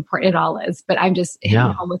so important. It all is. But I'm just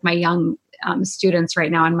home with my young students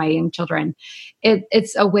right now and my young children.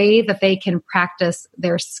 It's a way that they can practice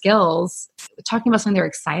their skills, talking about something they're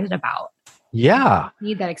excited about. Yeah. They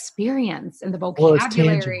need that experience and the vocabulary. Well, it's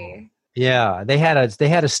tangible. Yeah, they had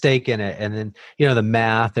a stake in it, and then the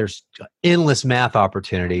math. There's endless math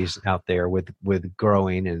opportunities out there with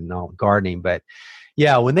growing and all gardening. But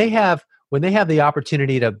yeah, when they have the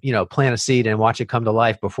opportunity to plant a seed and watch it come to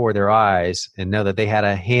life before their eyes, and know that they had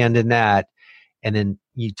a hand in that, and then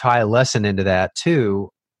you tie a lesson into that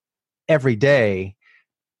too every day.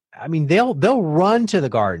 I mean, they'll run to the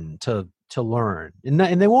garden to learn,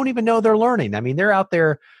 and they won't even know they're learning. I mean, they're out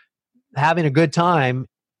there having a good time,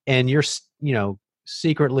 and you're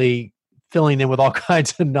secretly filling them with all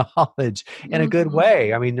kinds of knowledge in a good Mhm.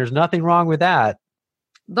 way. I mean, there's nothing wrong with that.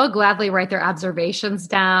 They'll gladly write their observations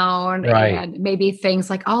down Right. and maybe things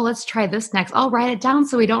like, oh, let's try this next. I'll write it down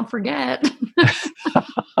so we don't forget.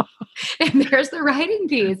 And there's the writing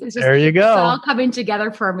piece. There you It's go. all coming together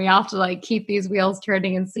for me. I'll have to like keep these wheels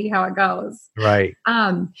turning and see how it goes. Right.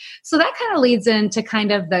 So that kind of leads into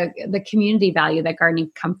kind of the community value that gardening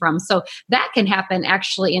come from. So that can happen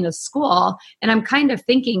actually in a school. And I'm kind of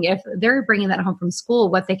thinking if they're bringing that home from school,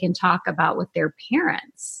 what they can talk about with their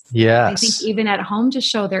parents. I think Yes. even at home to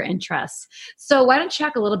show their interests. So why don't you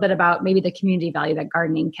talk a little bit about maybe the community value that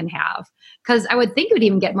gardening can have? Because I would think it would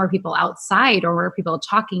even get more people outside or more people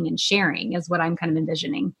talking and sharing is what I'm kind of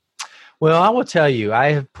envisioning. Well, I will tell you,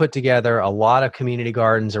 I have put together a lot of community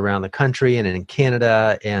gardens around the country and in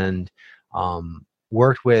Canada, and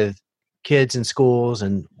worked with kids in schools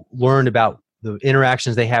and learned about the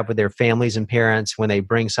interactions they have with their families and parents when they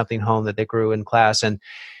bring something home that they grew in class. And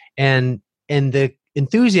and the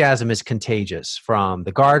enthusiasm is contagious from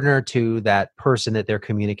the gardener to that person that they're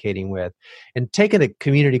communicating with. And taking a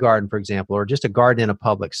community garden, for example, or just a garden in a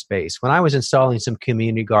public space. When I was installing some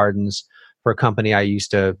community gardens for a company I used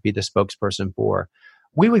to be the spokesperson for,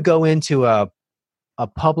 we would go into a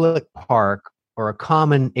public park or a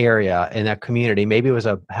common area in that community. Maybe it was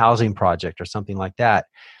a housing project or something like that.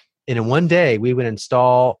 And in one day, we would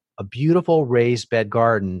install a beautiful raised bed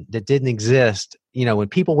garden that didn't exist. When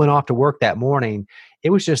people went off to work that morning, it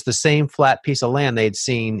was just the same flat piece of land they'd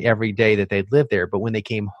seen every day that they'd lived there. But when they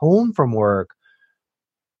came home from work,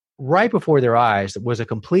 right before their eyes was a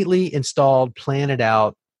completely installed, planted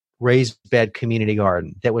out, raised bed community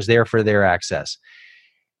garden that was there for their access.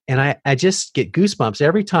 And I just get goosebumps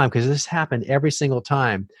every time because this happened every single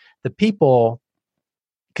time. The people,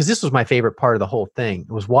 because this was my favorite part of the whole thing,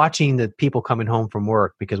 was watching the people coming home from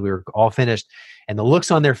work because we were all finished, and the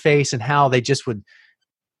looks on their face and how they just would,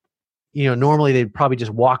 normally they'd probably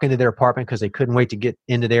just walk into their apartment because they couldn't wait to get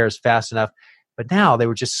into theirs fast enough. But now they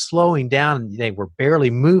were just slowing down, and they were barely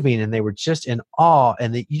moving, and they were just in awe.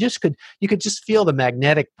 And you could just feel the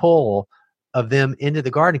magnetic pull of them into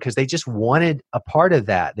the garden because they just wanted a part of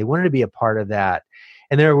that. They wanted to be a part of that.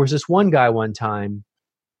 And there was this one guy one time,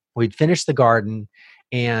 we'd finished the garden,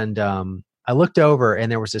 and I looked over,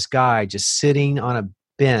 and there was this guy just sitting on a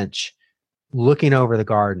bench looking over the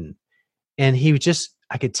garden. And he was just,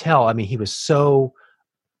 I could tell, I mean, he was so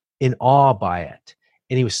in awe by it.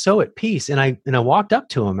 And he was so at peace. And I walked up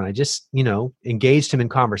to him, and I just, engaged him in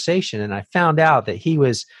conversation. And I found out that he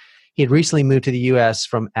had recently moved to the US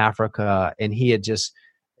from Africa. And he had it's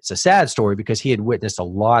a sad story because he had witnessed a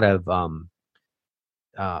lot of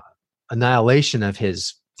annihilation of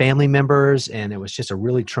his family members. And it was just a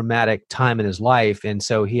really traumatic time in his life. And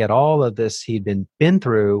so he had all of this he'd been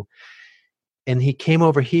through. And he came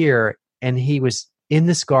over here, and he was in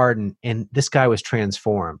this garden, and this guy was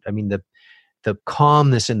transformed. I mean, the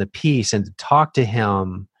calmness and the peace, and to talk to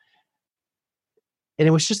him. And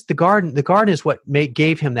it was just the garden. The garden is what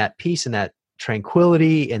gave him that peace and that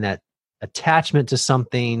tranquility and that attachment to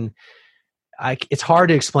something. It's hard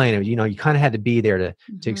to explain it. You kind of had to be there to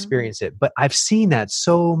experience it. But I've seen that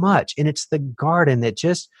so much. And it's the garden that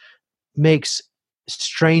just makes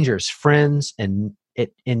strangers friends, and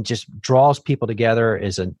it just draws people together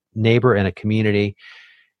as a neighbor and a community.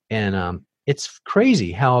 And it's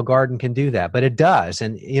crazy how a garden can do that, but it does.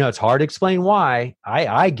 And it's hard to explain why.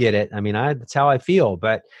 I get it. I mean, that's how I feel.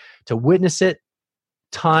 But to witness it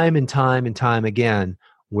time and time and time again,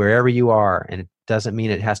 wherever you are, and it doesn't mean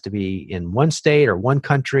it has to be in one state or one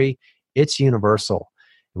country. It's universal.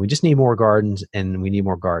 And we just need more gardens, and we need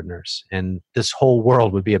more gardeners, and this whole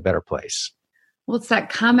world would be a better place. Well, it's that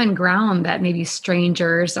common ground that maybe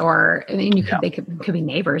strangers, or I mean, they could be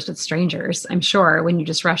neighbors, but strangers, I'm sure, when you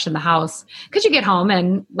just rush in the house, because you get home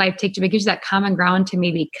and life takes you, it gives you that common ground to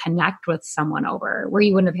maybe connect with someone over where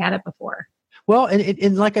you wouldn't have had it before. Well,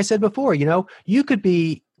 and like I said before, you could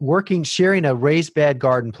be sharing a raised bed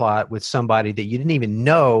garden plot with somebody that you didn't even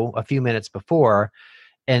know a few minutes before.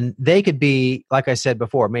 And they could be, like I said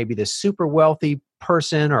before, maybe this super wealthy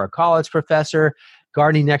person or a college professor.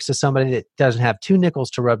 gardening next to somebody that doesn't have two nickels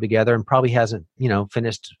to rub together and probably hasn't,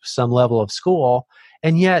 finished some level of school.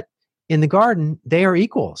 And yet in the garden, they are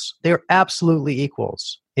equals. They're absolutely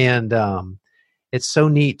equals. And it's so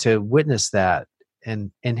neat to witness that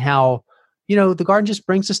and how, the garden just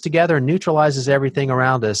brings us together and neutralizes everything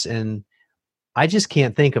around us. And I just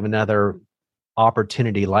can't think of another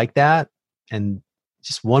opportunity like that. And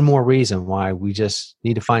just one more reason why we just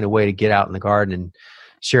need to find a way to get out in the garden and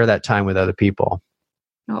share that time with other people.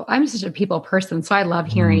 Oh, I'm such a people person, so I love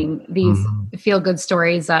hearing these feel-good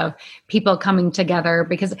stories of people coming together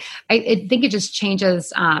because I think it just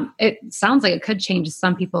changes. It sounds like it could change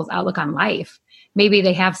some people's outlook on life. Maybe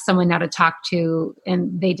they have someone now to talk to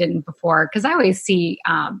and they didn't before. Because I always see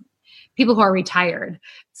people who are retired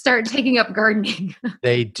start taking up gardening.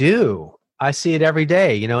 They do. I see it every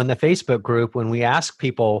day, in the Facebook group when we ask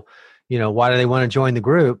people, why do they want to join the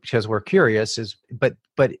group? Because we're curious. But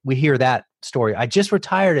we hear that story. I just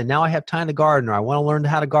retired and now I have time to garden, or I want to learn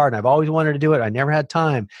how to garden. I've always wanted to do it. I never had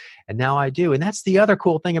time. And now I do. And that's the other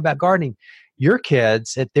cool thing about gardening. Your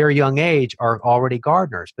kids at their young age are already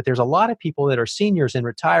gardeners, but there's a lot of people that are seniors and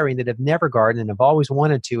retiring that have never gardened and have always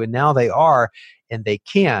wanted to, and now they are, and they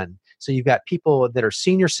can. So you've got people that are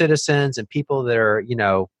senior citizens and people that are,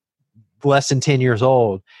 less than 10 years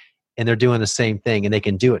old, and they're doing the same thing, and they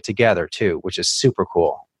can do it together too, which is super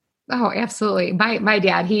cool. Oh, absolutely. My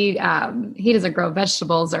dad, he doesn't grow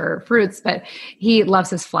vegetables or fruits, but he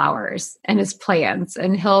loves his flowers and his plants,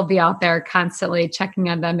 and he'll be out there constantly checking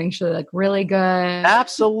on them, making sure they look really good.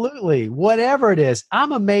 Absolutely. Whatever it is,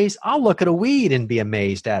 I'm amazed. I'll look at a weed and be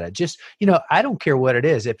amazed at it. Just, I don't care what it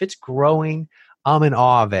is. If it's growing, I'm in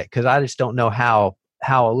awe of it because I just don't know how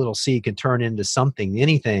a little seed can turn into something,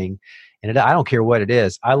 anything. And I don't care what it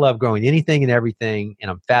is. I love growing anything and everything,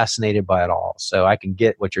 and I'm fascinated by it all. So I can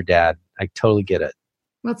get what your dad, I totally get it.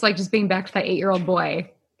 Well, it's like just being back to that 8-year-old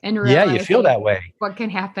boy. And yeah, you feel that way. What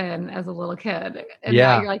can happen as a little kid. And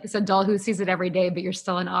now you're like this adult who sees it every day, but you're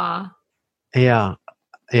still in awe. Yeah,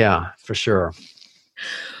 for sure.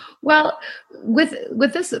 Well, with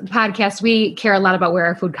this podcast, we care a lot about where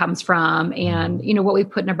our food comes from and, what we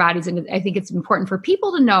put in our bodies. And I think it's important for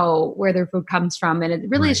people to know where their food comes from. And it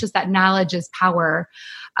really is just that knowledge is power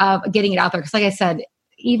of getting it out there. Because like I said,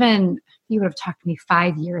 even you would have talked to me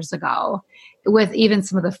 5 years ago with even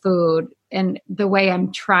some of the food and the way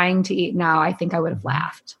I'm trying to eat now, I think I would have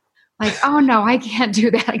laughed. Like, oh no, I can't do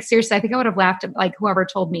that. Like, seriously, I think I would have laughed at like whoever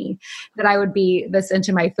told me that I would be this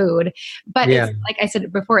into my food. But it's, like I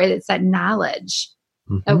said before, it's that knowledge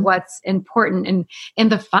of what's important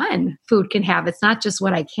and the fun food can have. It's not just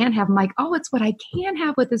what I can have. I'm like, oh, it's what I can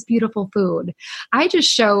have with this beautiful food. I just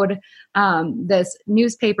showed this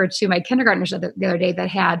newspaper to my kindergartners the other day that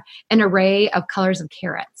had an array of colors of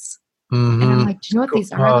carrots. And I'm like, do you know what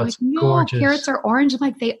these are? They're like, no, gorgeous. Carrots are orange. I'm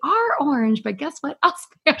like, they are orange, but guess what else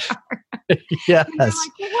they are? Yes. And I'm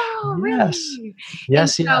like, wow, really?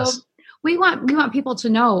 Yes, and so we want people to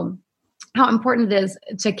know how important it is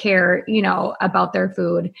to care, about their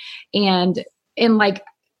food. And in like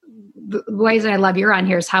the ways that I love you're on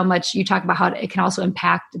here is how much you talk about how it can also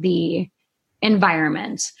impact the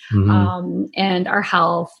environment and our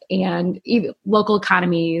health and even local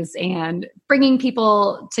economies and bringing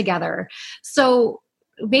people together. So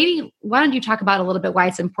maybe why don't you talk about a little bit why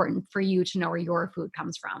it's important for you to know where your food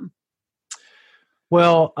comes from?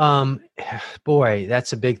 Well, boy,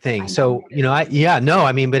 that's a big thing. So, but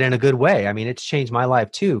in a good way. I mean, it's changed my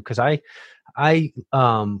life too. Cause my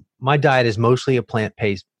diet is mostly a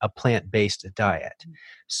plant-based diet.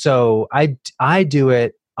 So I do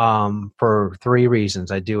it for three reasons.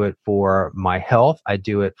 I do it for my health. I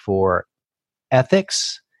do it for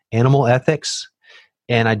ethics, animal ethics,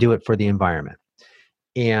 and I do it for the environment.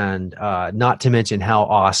 And not to mention how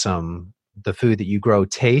awesome the food that you grow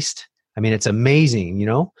tastes. I mean, it's amazing,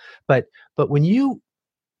 but when you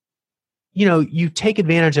take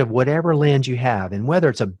advantage of whatever land you have, and whether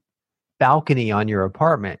it's a balcony on your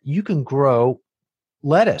apartment, you can grow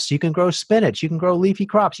lettuce, you can grow spinach, you can grow leafy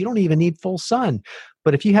crops. You don't even need full sun.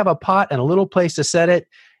 But if you have a pot and a little place to set it,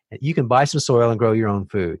 you can buy some soil and grow your own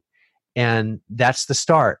food. And that's the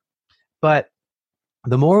start. But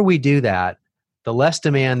the more we do that, the less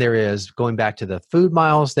demand there is, going back to the food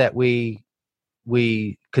miles that we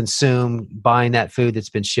consume, buying that food that's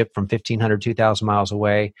been shipped from 1,500, 2,000 miles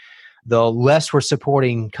away, the less we're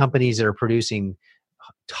supporting companies that are producing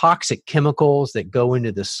toxic chemicals that go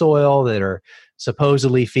into the soil that are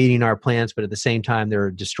supposedly feeding our plants, but at the same time, they're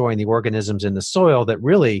destroying the organisms in the soil that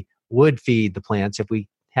really would feed the plants if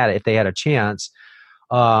they had a chance.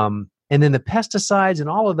 And then the pesticides and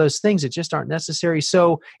all of those things that just aren't necessary.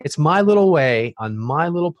 So it's my little way on my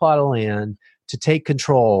little plot of land to take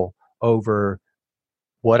control over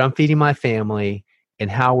what I'm feeding my family and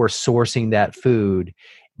how we're sourcing that food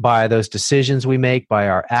by those decisions we make, by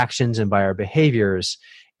our actions and by our behaviors,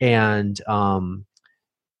 and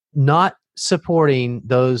not supporting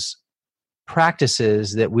those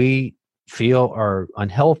practices that we feel are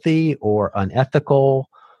unhealthy or unethical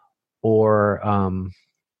or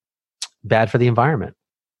bad for the environment.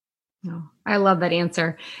 No, I love that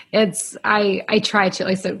answer. I try to,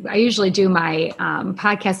 like I said, I usually do my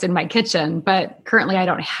podcast in my kitchen, but currently I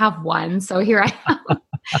don't have one. So here I am.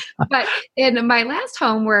 But in my last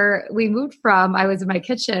home where we moved from, I was in my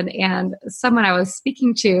kitchen and someone I was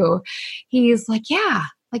speaking to, he's like, yeah,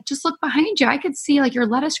 like just look behind you. I could see like your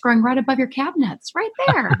lettuce growing right above your cabinets right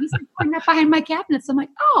there. He's like putting that behind my cabinets. I'm like,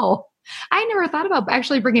 oh, I never thought about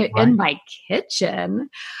actually bringing it in my kitchen.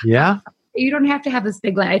 Yeah. You don't have to have this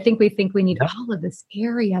big land. I think we need all of this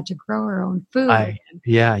area to grow our own food.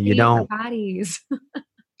 You don't. Our bodies.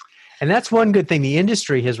 And that's one good thing. The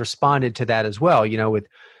industry has responded to that as well. You know, with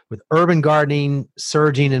urban gardening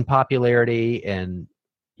surging in popularity, and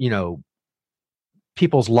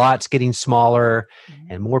people's lots getting smaller,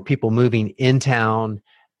 and more people moving in town,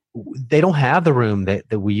 they don't have the room that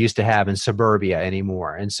we used to have in suburbia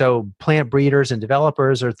anymore. And so plant breeders and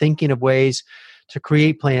developers are thinking of ways to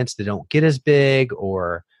create plants that don't get as big,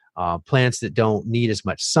 or plants that don't need as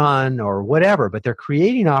much sun or whatever, but they're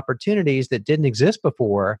creating opportunities that didn't exist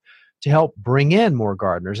before to help bring in more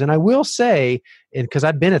gardeners. And I will say, and because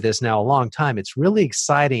I've been at this now a long time, it's really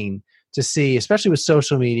exciting to see, especially with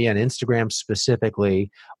social media and Instagram specifically,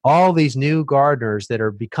 all these new gardeners that are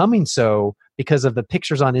becoming so because of the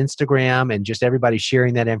pictures on Instagram and just everybody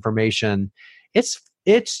sharing that information.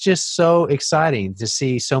 It's just so exciting to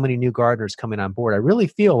see so many new gardeners coming on board. I really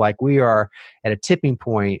feel like we are at a tipping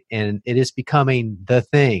point, and it is becoming the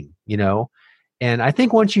thing, And I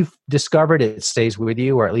think once you've discovered it, it stays with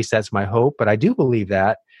you, or at least that's my hope. But I do believe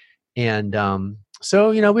that. And so,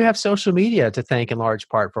 we have social media to thank in large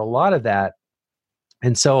part for a lot of that.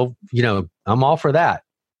 And so, I'm all for that.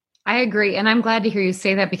 I agree. And I'm glad to hear you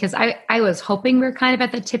say that, because I was hoping we we're kind of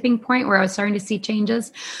at the tipping point where I was starting to see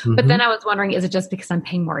changes. Mm-hmm. But then I was wondering, is it just because I'm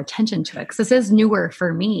paying more attention to it? Because this is newer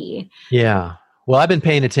for me. Yeah. Well, I've been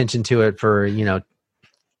paying attention to it for,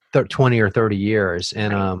 20 or 30 years.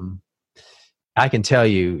 And I can tell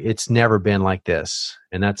you it's never been like this.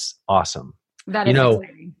 And that's awesome. That is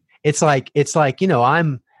exciting. It's like,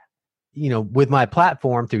 I'm, with my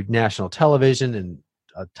platform through national television and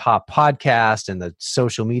a top podcast and the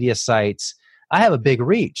social media sites, I have a big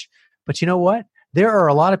reach. But you know what? There are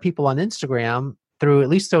a lot of people on Instagram through at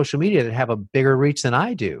least social media that have a bigger reach than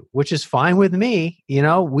I do, which is fine with me.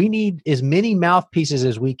 We need as many mouthpieces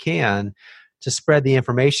as we can to spread the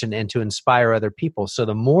information and to inspire other people. So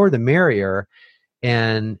the more the merrier,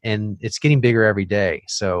 and it's getting bigger every day.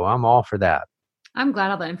 So I'm all for that. I'm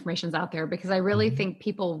glad all the information's out there, because I really think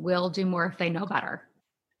people will do more if they know better.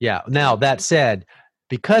 Yeah. Now, that said,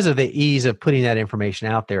 because of the ease of putting that information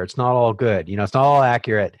out there, it's not all good. It's not all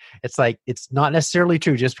accurate. It's like, it's not necessarily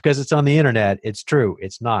true just because it's on the internet. It's true.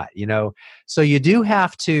 It's not, So you do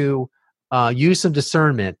have to use some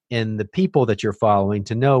discernment in the people that you're following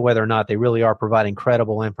to know whether or not they really are providing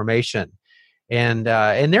credible information. And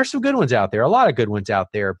there's some good ones out there, a lot of good ones out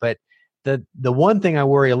there. But the one thing I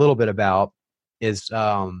worry a little bit about is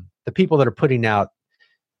the people that are putting out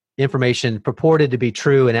information purported to be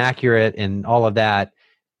true and accurate and all of that,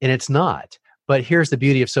 and it's not. But here's the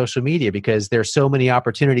beauty of social media, because there's so many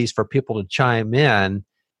opportunities for people to chime in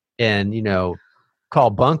and, call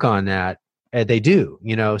bunk on that. And they do,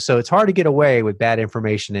 so it's hard to get away with bad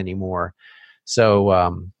information anymore.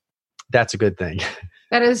 So that's a good thing.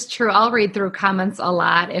 That is true. I'll read through comments a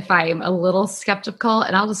lot if I'm a little skeptical,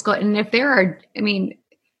 and I'll just go. And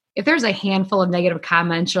if there's a handful of negative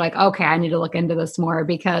comments, you're like, okay, I need to look into this more,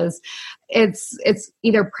 because it's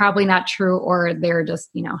either probably not true or they're just,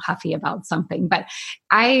 huffy about something. But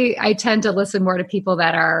I tend to listen more to people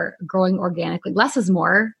that are growing organically. Less is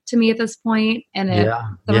more to me at this point. And if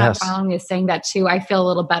someone following me is saying that too, I feel a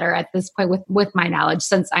little better at this point with my knowledge.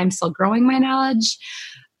 Since I'm still growing my knowledge,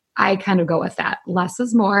 I kind of go with that. Less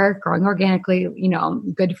is more, growing organically,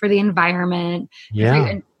 good for the environment.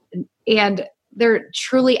 Yeah. And they're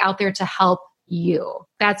truly out there to help you.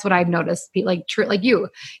 That's what I've noticed. Like you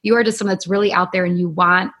are just someone that's really out there, and you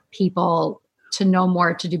want people to know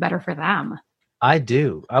more, to do better for them. I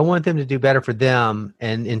do. I want them to do better for them.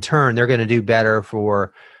 And in turn, they're going to do better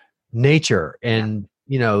for nature and,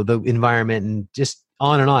 the environment, and just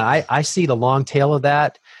on and on. I see the long tail of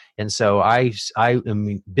that. And so I am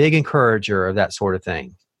a big encourager of that sort of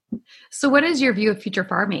thing. So what is your view of future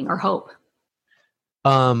farming or hope?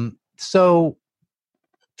 So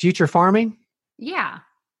future farming? Yeah.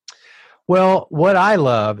 Well, what I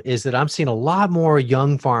love is that I'm seeing a lot more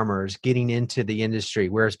young farmers getting into the industry,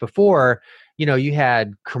 whereas before, you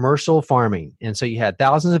had commercial farming. And so you had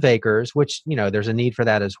thousands of acres, which, there's a need for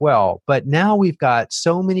that as well. But now we've got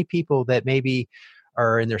so many people that maybe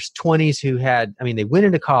are in their 20s who they went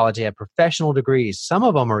into college, they had professional degrees. Some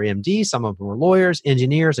of them are MDs, some of them are lawyers,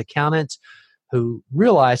 engineers, accountants, who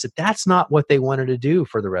realized that that's not what they wanted to do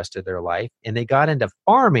for the rest of their life. And they got into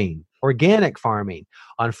farming, organic farming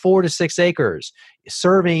on 4 to 6 acres,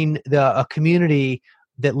 serving a community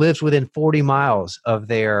that lives within 40 miles of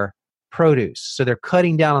their produce. So they're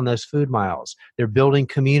cutting down on those food miles. They're building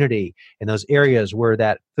community in those areas where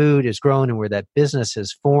that food is grown and where that business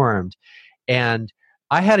is formed. And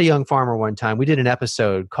I had a young farmer one time. We did an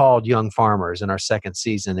episode called Young Farmers in our second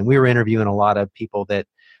season, and we were interviewing a lot of people that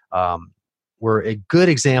were good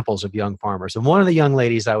examples of young farmers. And one of the young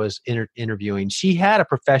ladies I was interviewing, she had a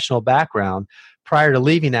professional background prior to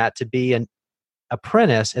leaving that to be an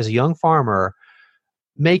apprentice as a young farmer,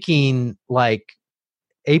 making like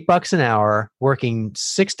 $8 an hour, working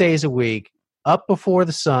 6 days a week, up before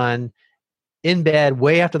the sun, in bed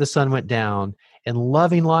way after the sun went down, and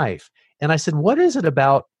loving life. And I said, what is it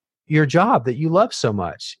about your job that you love so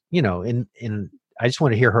much? And I just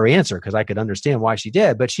want to hear her answer because I could understand why she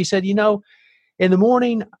did. But she said, in the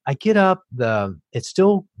morning, I get up, it's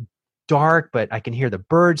still dark, but I can hear the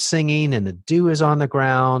birds singing and the dew is on the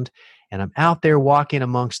ground. And I'm out there walking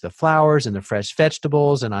amongst the flowers and the fresh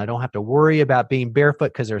vegetables. And I don't have to worry about being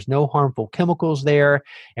barefoot because there's no harmful chemicals there.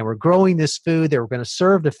 And we're growing this food that we're going to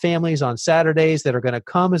serve to families on Saturdays that are going to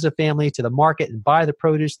come as a family to the market and buy the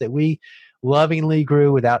produce that we lovingly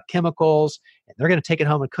grew without chemicals. And they're going to take it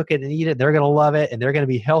home and cook it and eat it. They're going to love it. And they're going to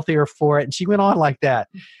be healthier for it. And she went on like that.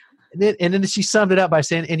 And then she summed it up by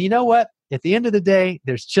saying, and you know what? At the end of the day,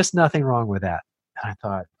 there's just nothing wrong with that. And I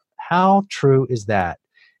thought, how true is that?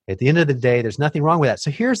 At the end of the day, there's nothing wrong with that.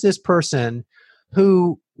 So here's this person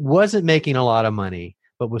who wasn't making a lot of money,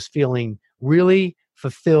 but was feeling really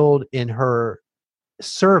fulfilled in her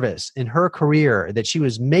service, in her career, that she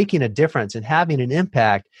was making a difference and having an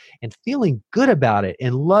impact and feeling good about it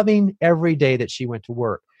and loving every day that she went to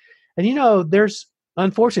work. And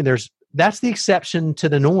unfortunately, that's the exception to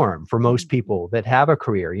the norm for most people that have a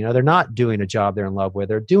career. They're not doing a job they're in love with.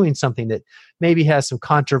 They're doing something that maybe has some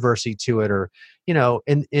controversy to it, or,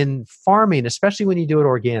 in farming, especially when you do it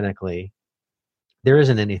organically, there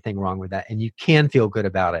isn't anything wrong with that. And you can feel good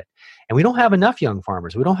about it. And we don't have enough young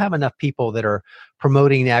farmers. We don't have enough people that are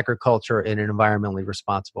promoting agriculture in an environmentally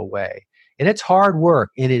responsible way. And it's hard work.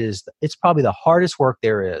 And it's probably the hardest work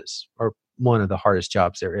there is, or one of the hardest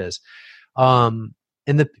jobs there is.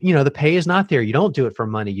 And the pay is not there. You don't do it for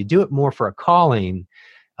money. You do it more for a calling.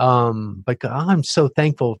 But I'm so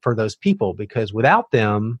thankful for those people, because without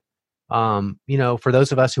them, for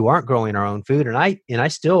those of us who aren't growing our own food, and I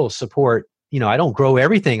still support, I don't grow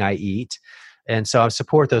everything I eat. And so I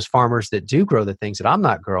support those farmers that do grow the things that I'm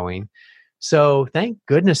not growing. So thank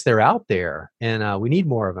goodness they're out there, and we need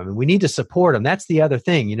more of them, and we need to support them. That's the other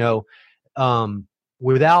thing,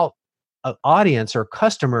 without an audience or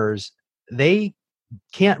customers, they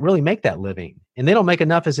can't really make that living, and they don't make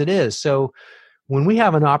enough as it is. So when we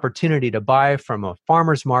have an opportunity to buy from a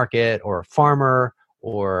farmer's market or a farmer,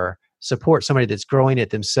 or support somebody that's growing it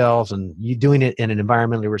themselves and you doing it in an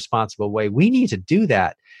environmentally responsible way, we need to do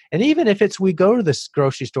that. And even if we go to this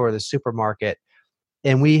grocery store or the supermarket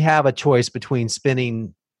and we have a choice between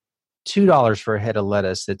spending $2 for a head of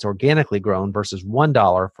lettuce that's organically grown versus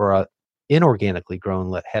 $1 for a inorganically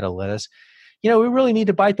grown head of lettuce, we really need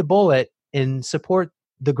to bite the bullet and support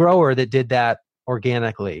the grower that did that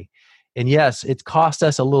organically. And yes, it cost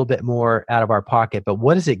us a little bit more out of our pocket, but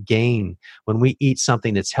what does it gain when we eat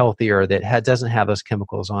something that's healthier, that doesn't have those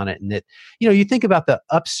chemicals on it? And that, you think about the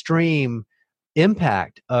upstream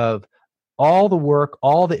impact of all the work,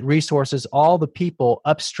 all the resources, all the people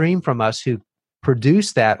upstream from us who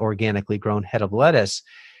produce that organically grown head of lettuce.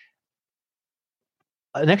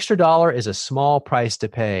 An extra dollar is a small price to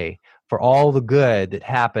pay for all the good that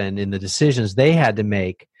happened in the decisions they had to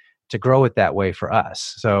make to grow it that way for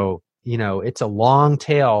us. So, it's a long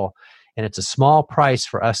tail, and it's a small price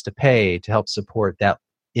for us to pay to help support that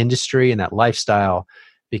industry and that lifestyle,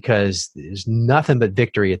 because there's nothing but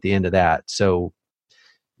victory at the end of that. So,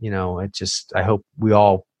 I hope we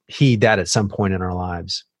all heed that at some point in our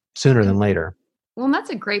lives, sooner than later. Well, and that's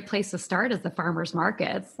a great place to start, is the farmers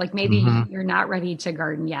markets. Like maybe you're not ready to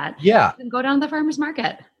garden yet. Yeah. Then go down to the farmers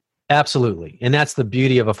market. Absolutely. And that's the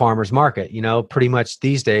beauty of a farmer's market. Pretty much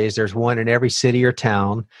these days, there's one in every city or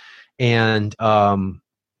town, and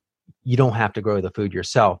you don't have to grow the food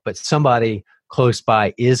yourself, but somebody close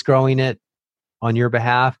by is growing it on your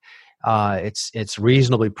behalf. It's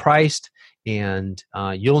reasonably priced, and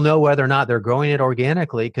you'll know whether or not they're growing it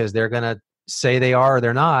organically, because they're going to say they are or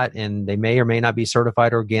they're not, and they may or may not be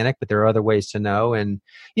certified organic, but there are other ways to know. And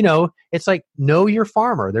it's like, know your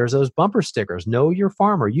farmer. There's those bumper stickers, know your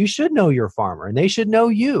farmer. You should know your farmer, and they should know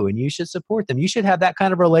you, and you should support them. You should have that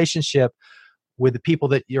kind of relationship with the people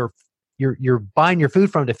that you're buying your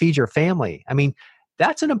food from to feed your family. I mean,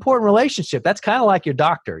 that's an important relationship. That's kind of like your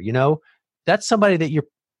doctor. That's somebody that you're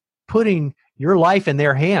putting your life in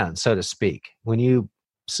their hands, so to speak, when you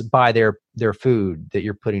buy their food that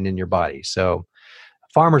you're putting in your body. So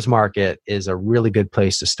farmers market is a really good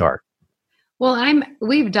place to start. Well,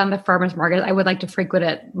 we've done the farmers market. I would like to frequent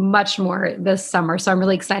it much more this summer. So I'm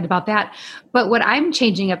really excited about that. But what I'm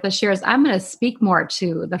changing up this year is I'm going to speak more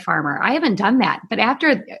to the farmer. I haven't done that. But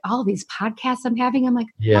after all these podcasts I'm having, I'm like,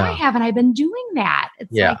 why haven't I been doing that?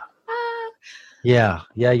 It's like, Yeah.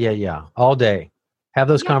 All day. Have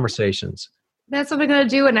those conversations. That's what I'm going to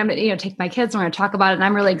do. And I'm going to take my kids and we're going to talk about it. And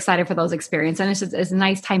I'm really excited for those experiences. And it's a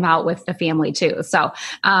nice time out with the family too. So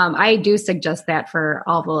I do suggest that for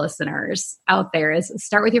all the listeners out there is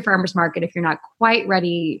start with your farmer's market if you're not quite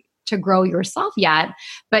ready to grow yourself yet,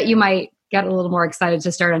 but you might get a little more excited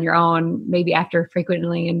to start on your own, maybe after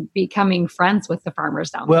frequently and becoming friends with the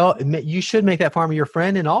farmers down there. Well, you should make that farmer your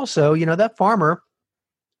friend. And also, that farmer,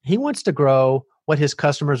 he wants to grow what his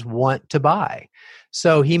customers want to buy.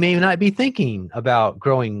 So he may not be thinking about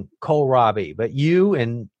growing kohlrabi, but you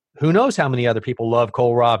and who knows how many other people love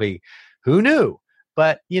kohlrabi. Who knew?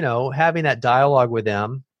 But, having that dialogue with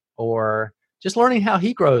them, or just learning how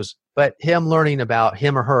he grows, but him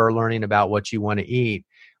or her learning about what you want to eat.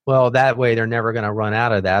 Well, that way they're never going to run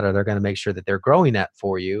out of that, or they're going to make sure that they're growing that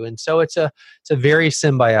for you. And so it's a very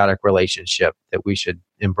symbiotic relationship that we should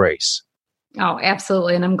embrace. Oh,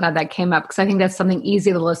 absolutely. And I'm glad that came up, because I think that's something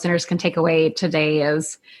easy the listeners can take away today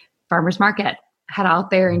is farmers market. Head out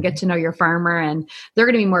there and get to know your farmer, and they're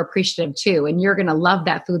going to be more appreciative too. And you're going to love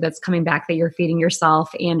that food that's coming back that you're feeding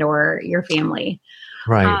yourself and or your family.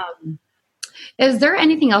 Right. Is there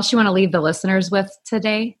anything else you want to leave the listeners with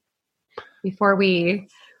today before we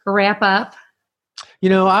wrap up?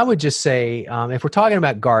 I would just say, if we're talking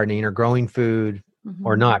about gardening or growing food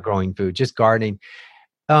or not growing food, just gardening,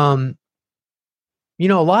 a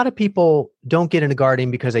lot of people don't get into gardening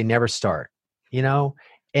because they never start,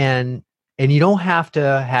 and you don't have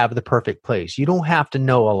to have the perfect place. You don't have to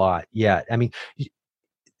know a lot yet. I mean,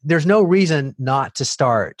 there's no reason not to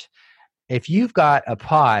start. If you've got a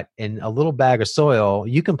pot and a little bag of soil,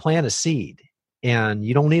 you can plant a seed, and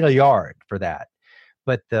you don't need a yard for that.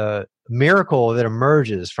 But the miracle that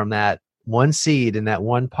emerges from that one seed in that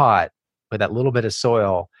one pot with that little bit of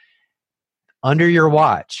soil under your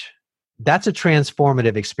watch, that's a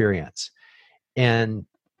transformative experience. And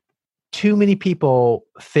too many people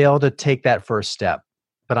fail to take that first step.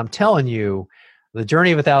 But I'm telling you, the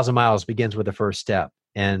journey of 1,000 miles begins with the first step.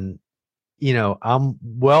 And, I'm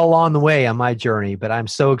well on the way on my journey, but I'm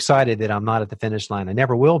so excited that I'm not at the finish line. I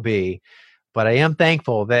never will be. But I am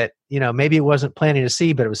thankful that, maybe it wasn't planting a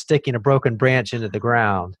seed, but it was sticking a broken branch into the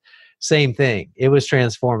ground. Same thing. It was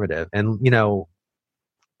transformative. And,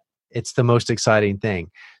 it's the most exciting thing.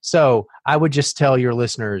 So I would just tell your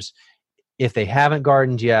listeners, if they haven't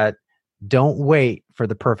gardened yet, don't wait for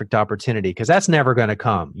the perfect opportunity, because that's never going to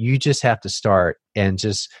come. You just have to start and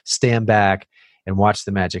just stand back and watch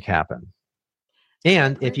the magic happen.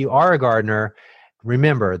 And if you are a gardener,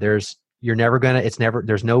 remember, there's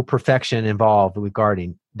no perfection involved with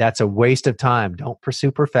gardening. That's a waste of time. Don't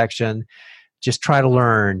pursue perfection. Just try to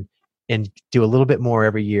learn and do a little bit more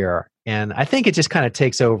every year. And I think it just kind of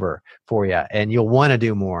takes over for you, and you'll want to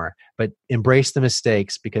do more, but embrace the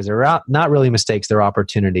mistakes, because they're not really mistakes, they're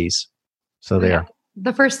opportunities. So there.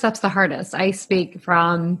 The first step's the hardest. I speak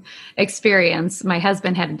from experience. My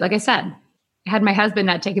husband had my husband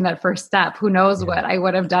not taken that first step, who knows what I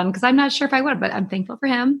would have done, because I'm not sure if I would, but I'm thankful for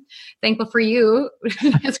him. Thankful for you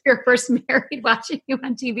as we were first married, watching you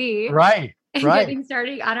on TV. Right. And getting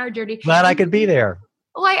started on our journey. Glad I could be there.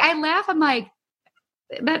 Well, I laugh. I'm like,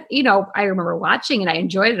 that, I remember watching and I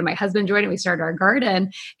enjoyed it, and my husband enjoyed it. We started our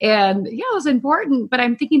garden, and it was important, but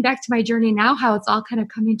I'm thinking back to my journey now, how it's all kind of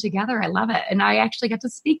coming together. I love it. And I actually got to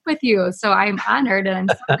speak with you. So I'm honored, and I'm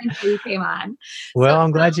so thankful you came on. Well,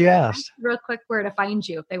 I'm glad you asked. Real quick, where to find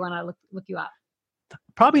you if they want to look you up.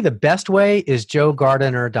 Probably the best way is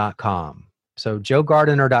joegardener.com. So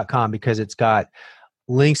joegardener.com, because it's got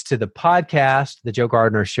links to the podcast, The Joe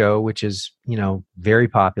Gardener Show, which is, very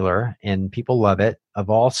popular and people love it, of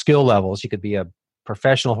all skill levels. You could be a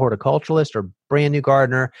professional horticulturalist or brand new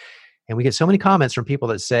gardener. And we get so many comments from people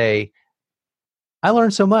that say, I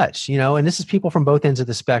learned so much, and this is people from both ends of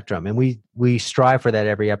the spectrum. And we strive for that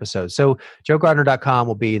every episode. So joegardner.com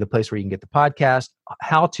will be the place where you can get the podcast,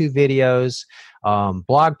 how-to videos,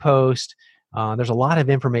 blog post. There's a lot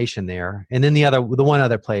of information there. And then the one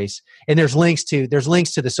other place, and there's links to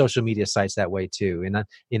the social media sites that way too. And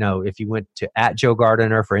if you went to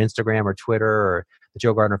 @JoeGardner for Instagram or Twitter or the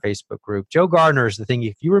Joe Gardner Facebook group, Joe Gardner is the thing.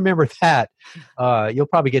 If you remember that, you'll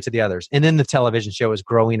probably get to the others. And then the television show is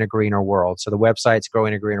Growing a Greener World. So the website's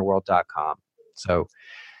growingagreenerworld.com. So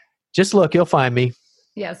just look, you'll find me.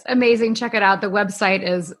 Yes, amazing. Check it out. The website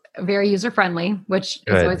is very user-friendly, which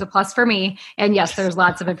is always a plus for me. And yes, there's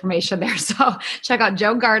lots of information there. So check out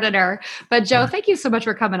Joe Gardner. But Joe, thank you so much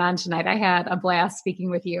for coming on tonight. I had a blast speaking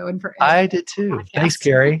with you. I did too. Podcast. Thanks,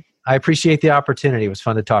 Carrie. I appreciate the opportunity. It was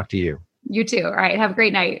fun to talk to you. You too. All right. Have a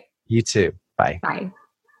great night. You too. Bye. Bye.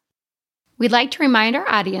 We'd like to remind our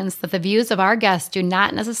audience that the views of our guests do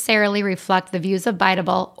not necessarily reflect the views of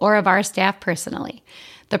Biteable or of our staff personally.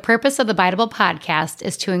 The purpose of the Biteable podcast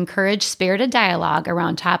is to encourage spirited dialogue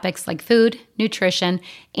around topics like food, nutrition,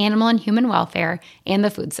 animal and human welfare, and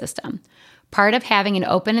the food system. Part of having an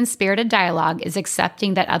open and spirited dialogue is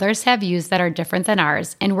accepting that others have views that are different than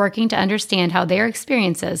ours and working to understand how their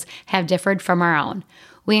experiences have differed from our own.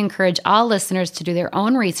 We encourage all listeners to do their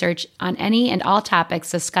own research on any and all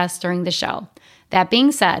topics discussed during the show. That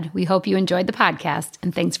being said, we hope you enjoyed the podcast,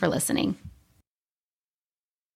 and thanks for listening.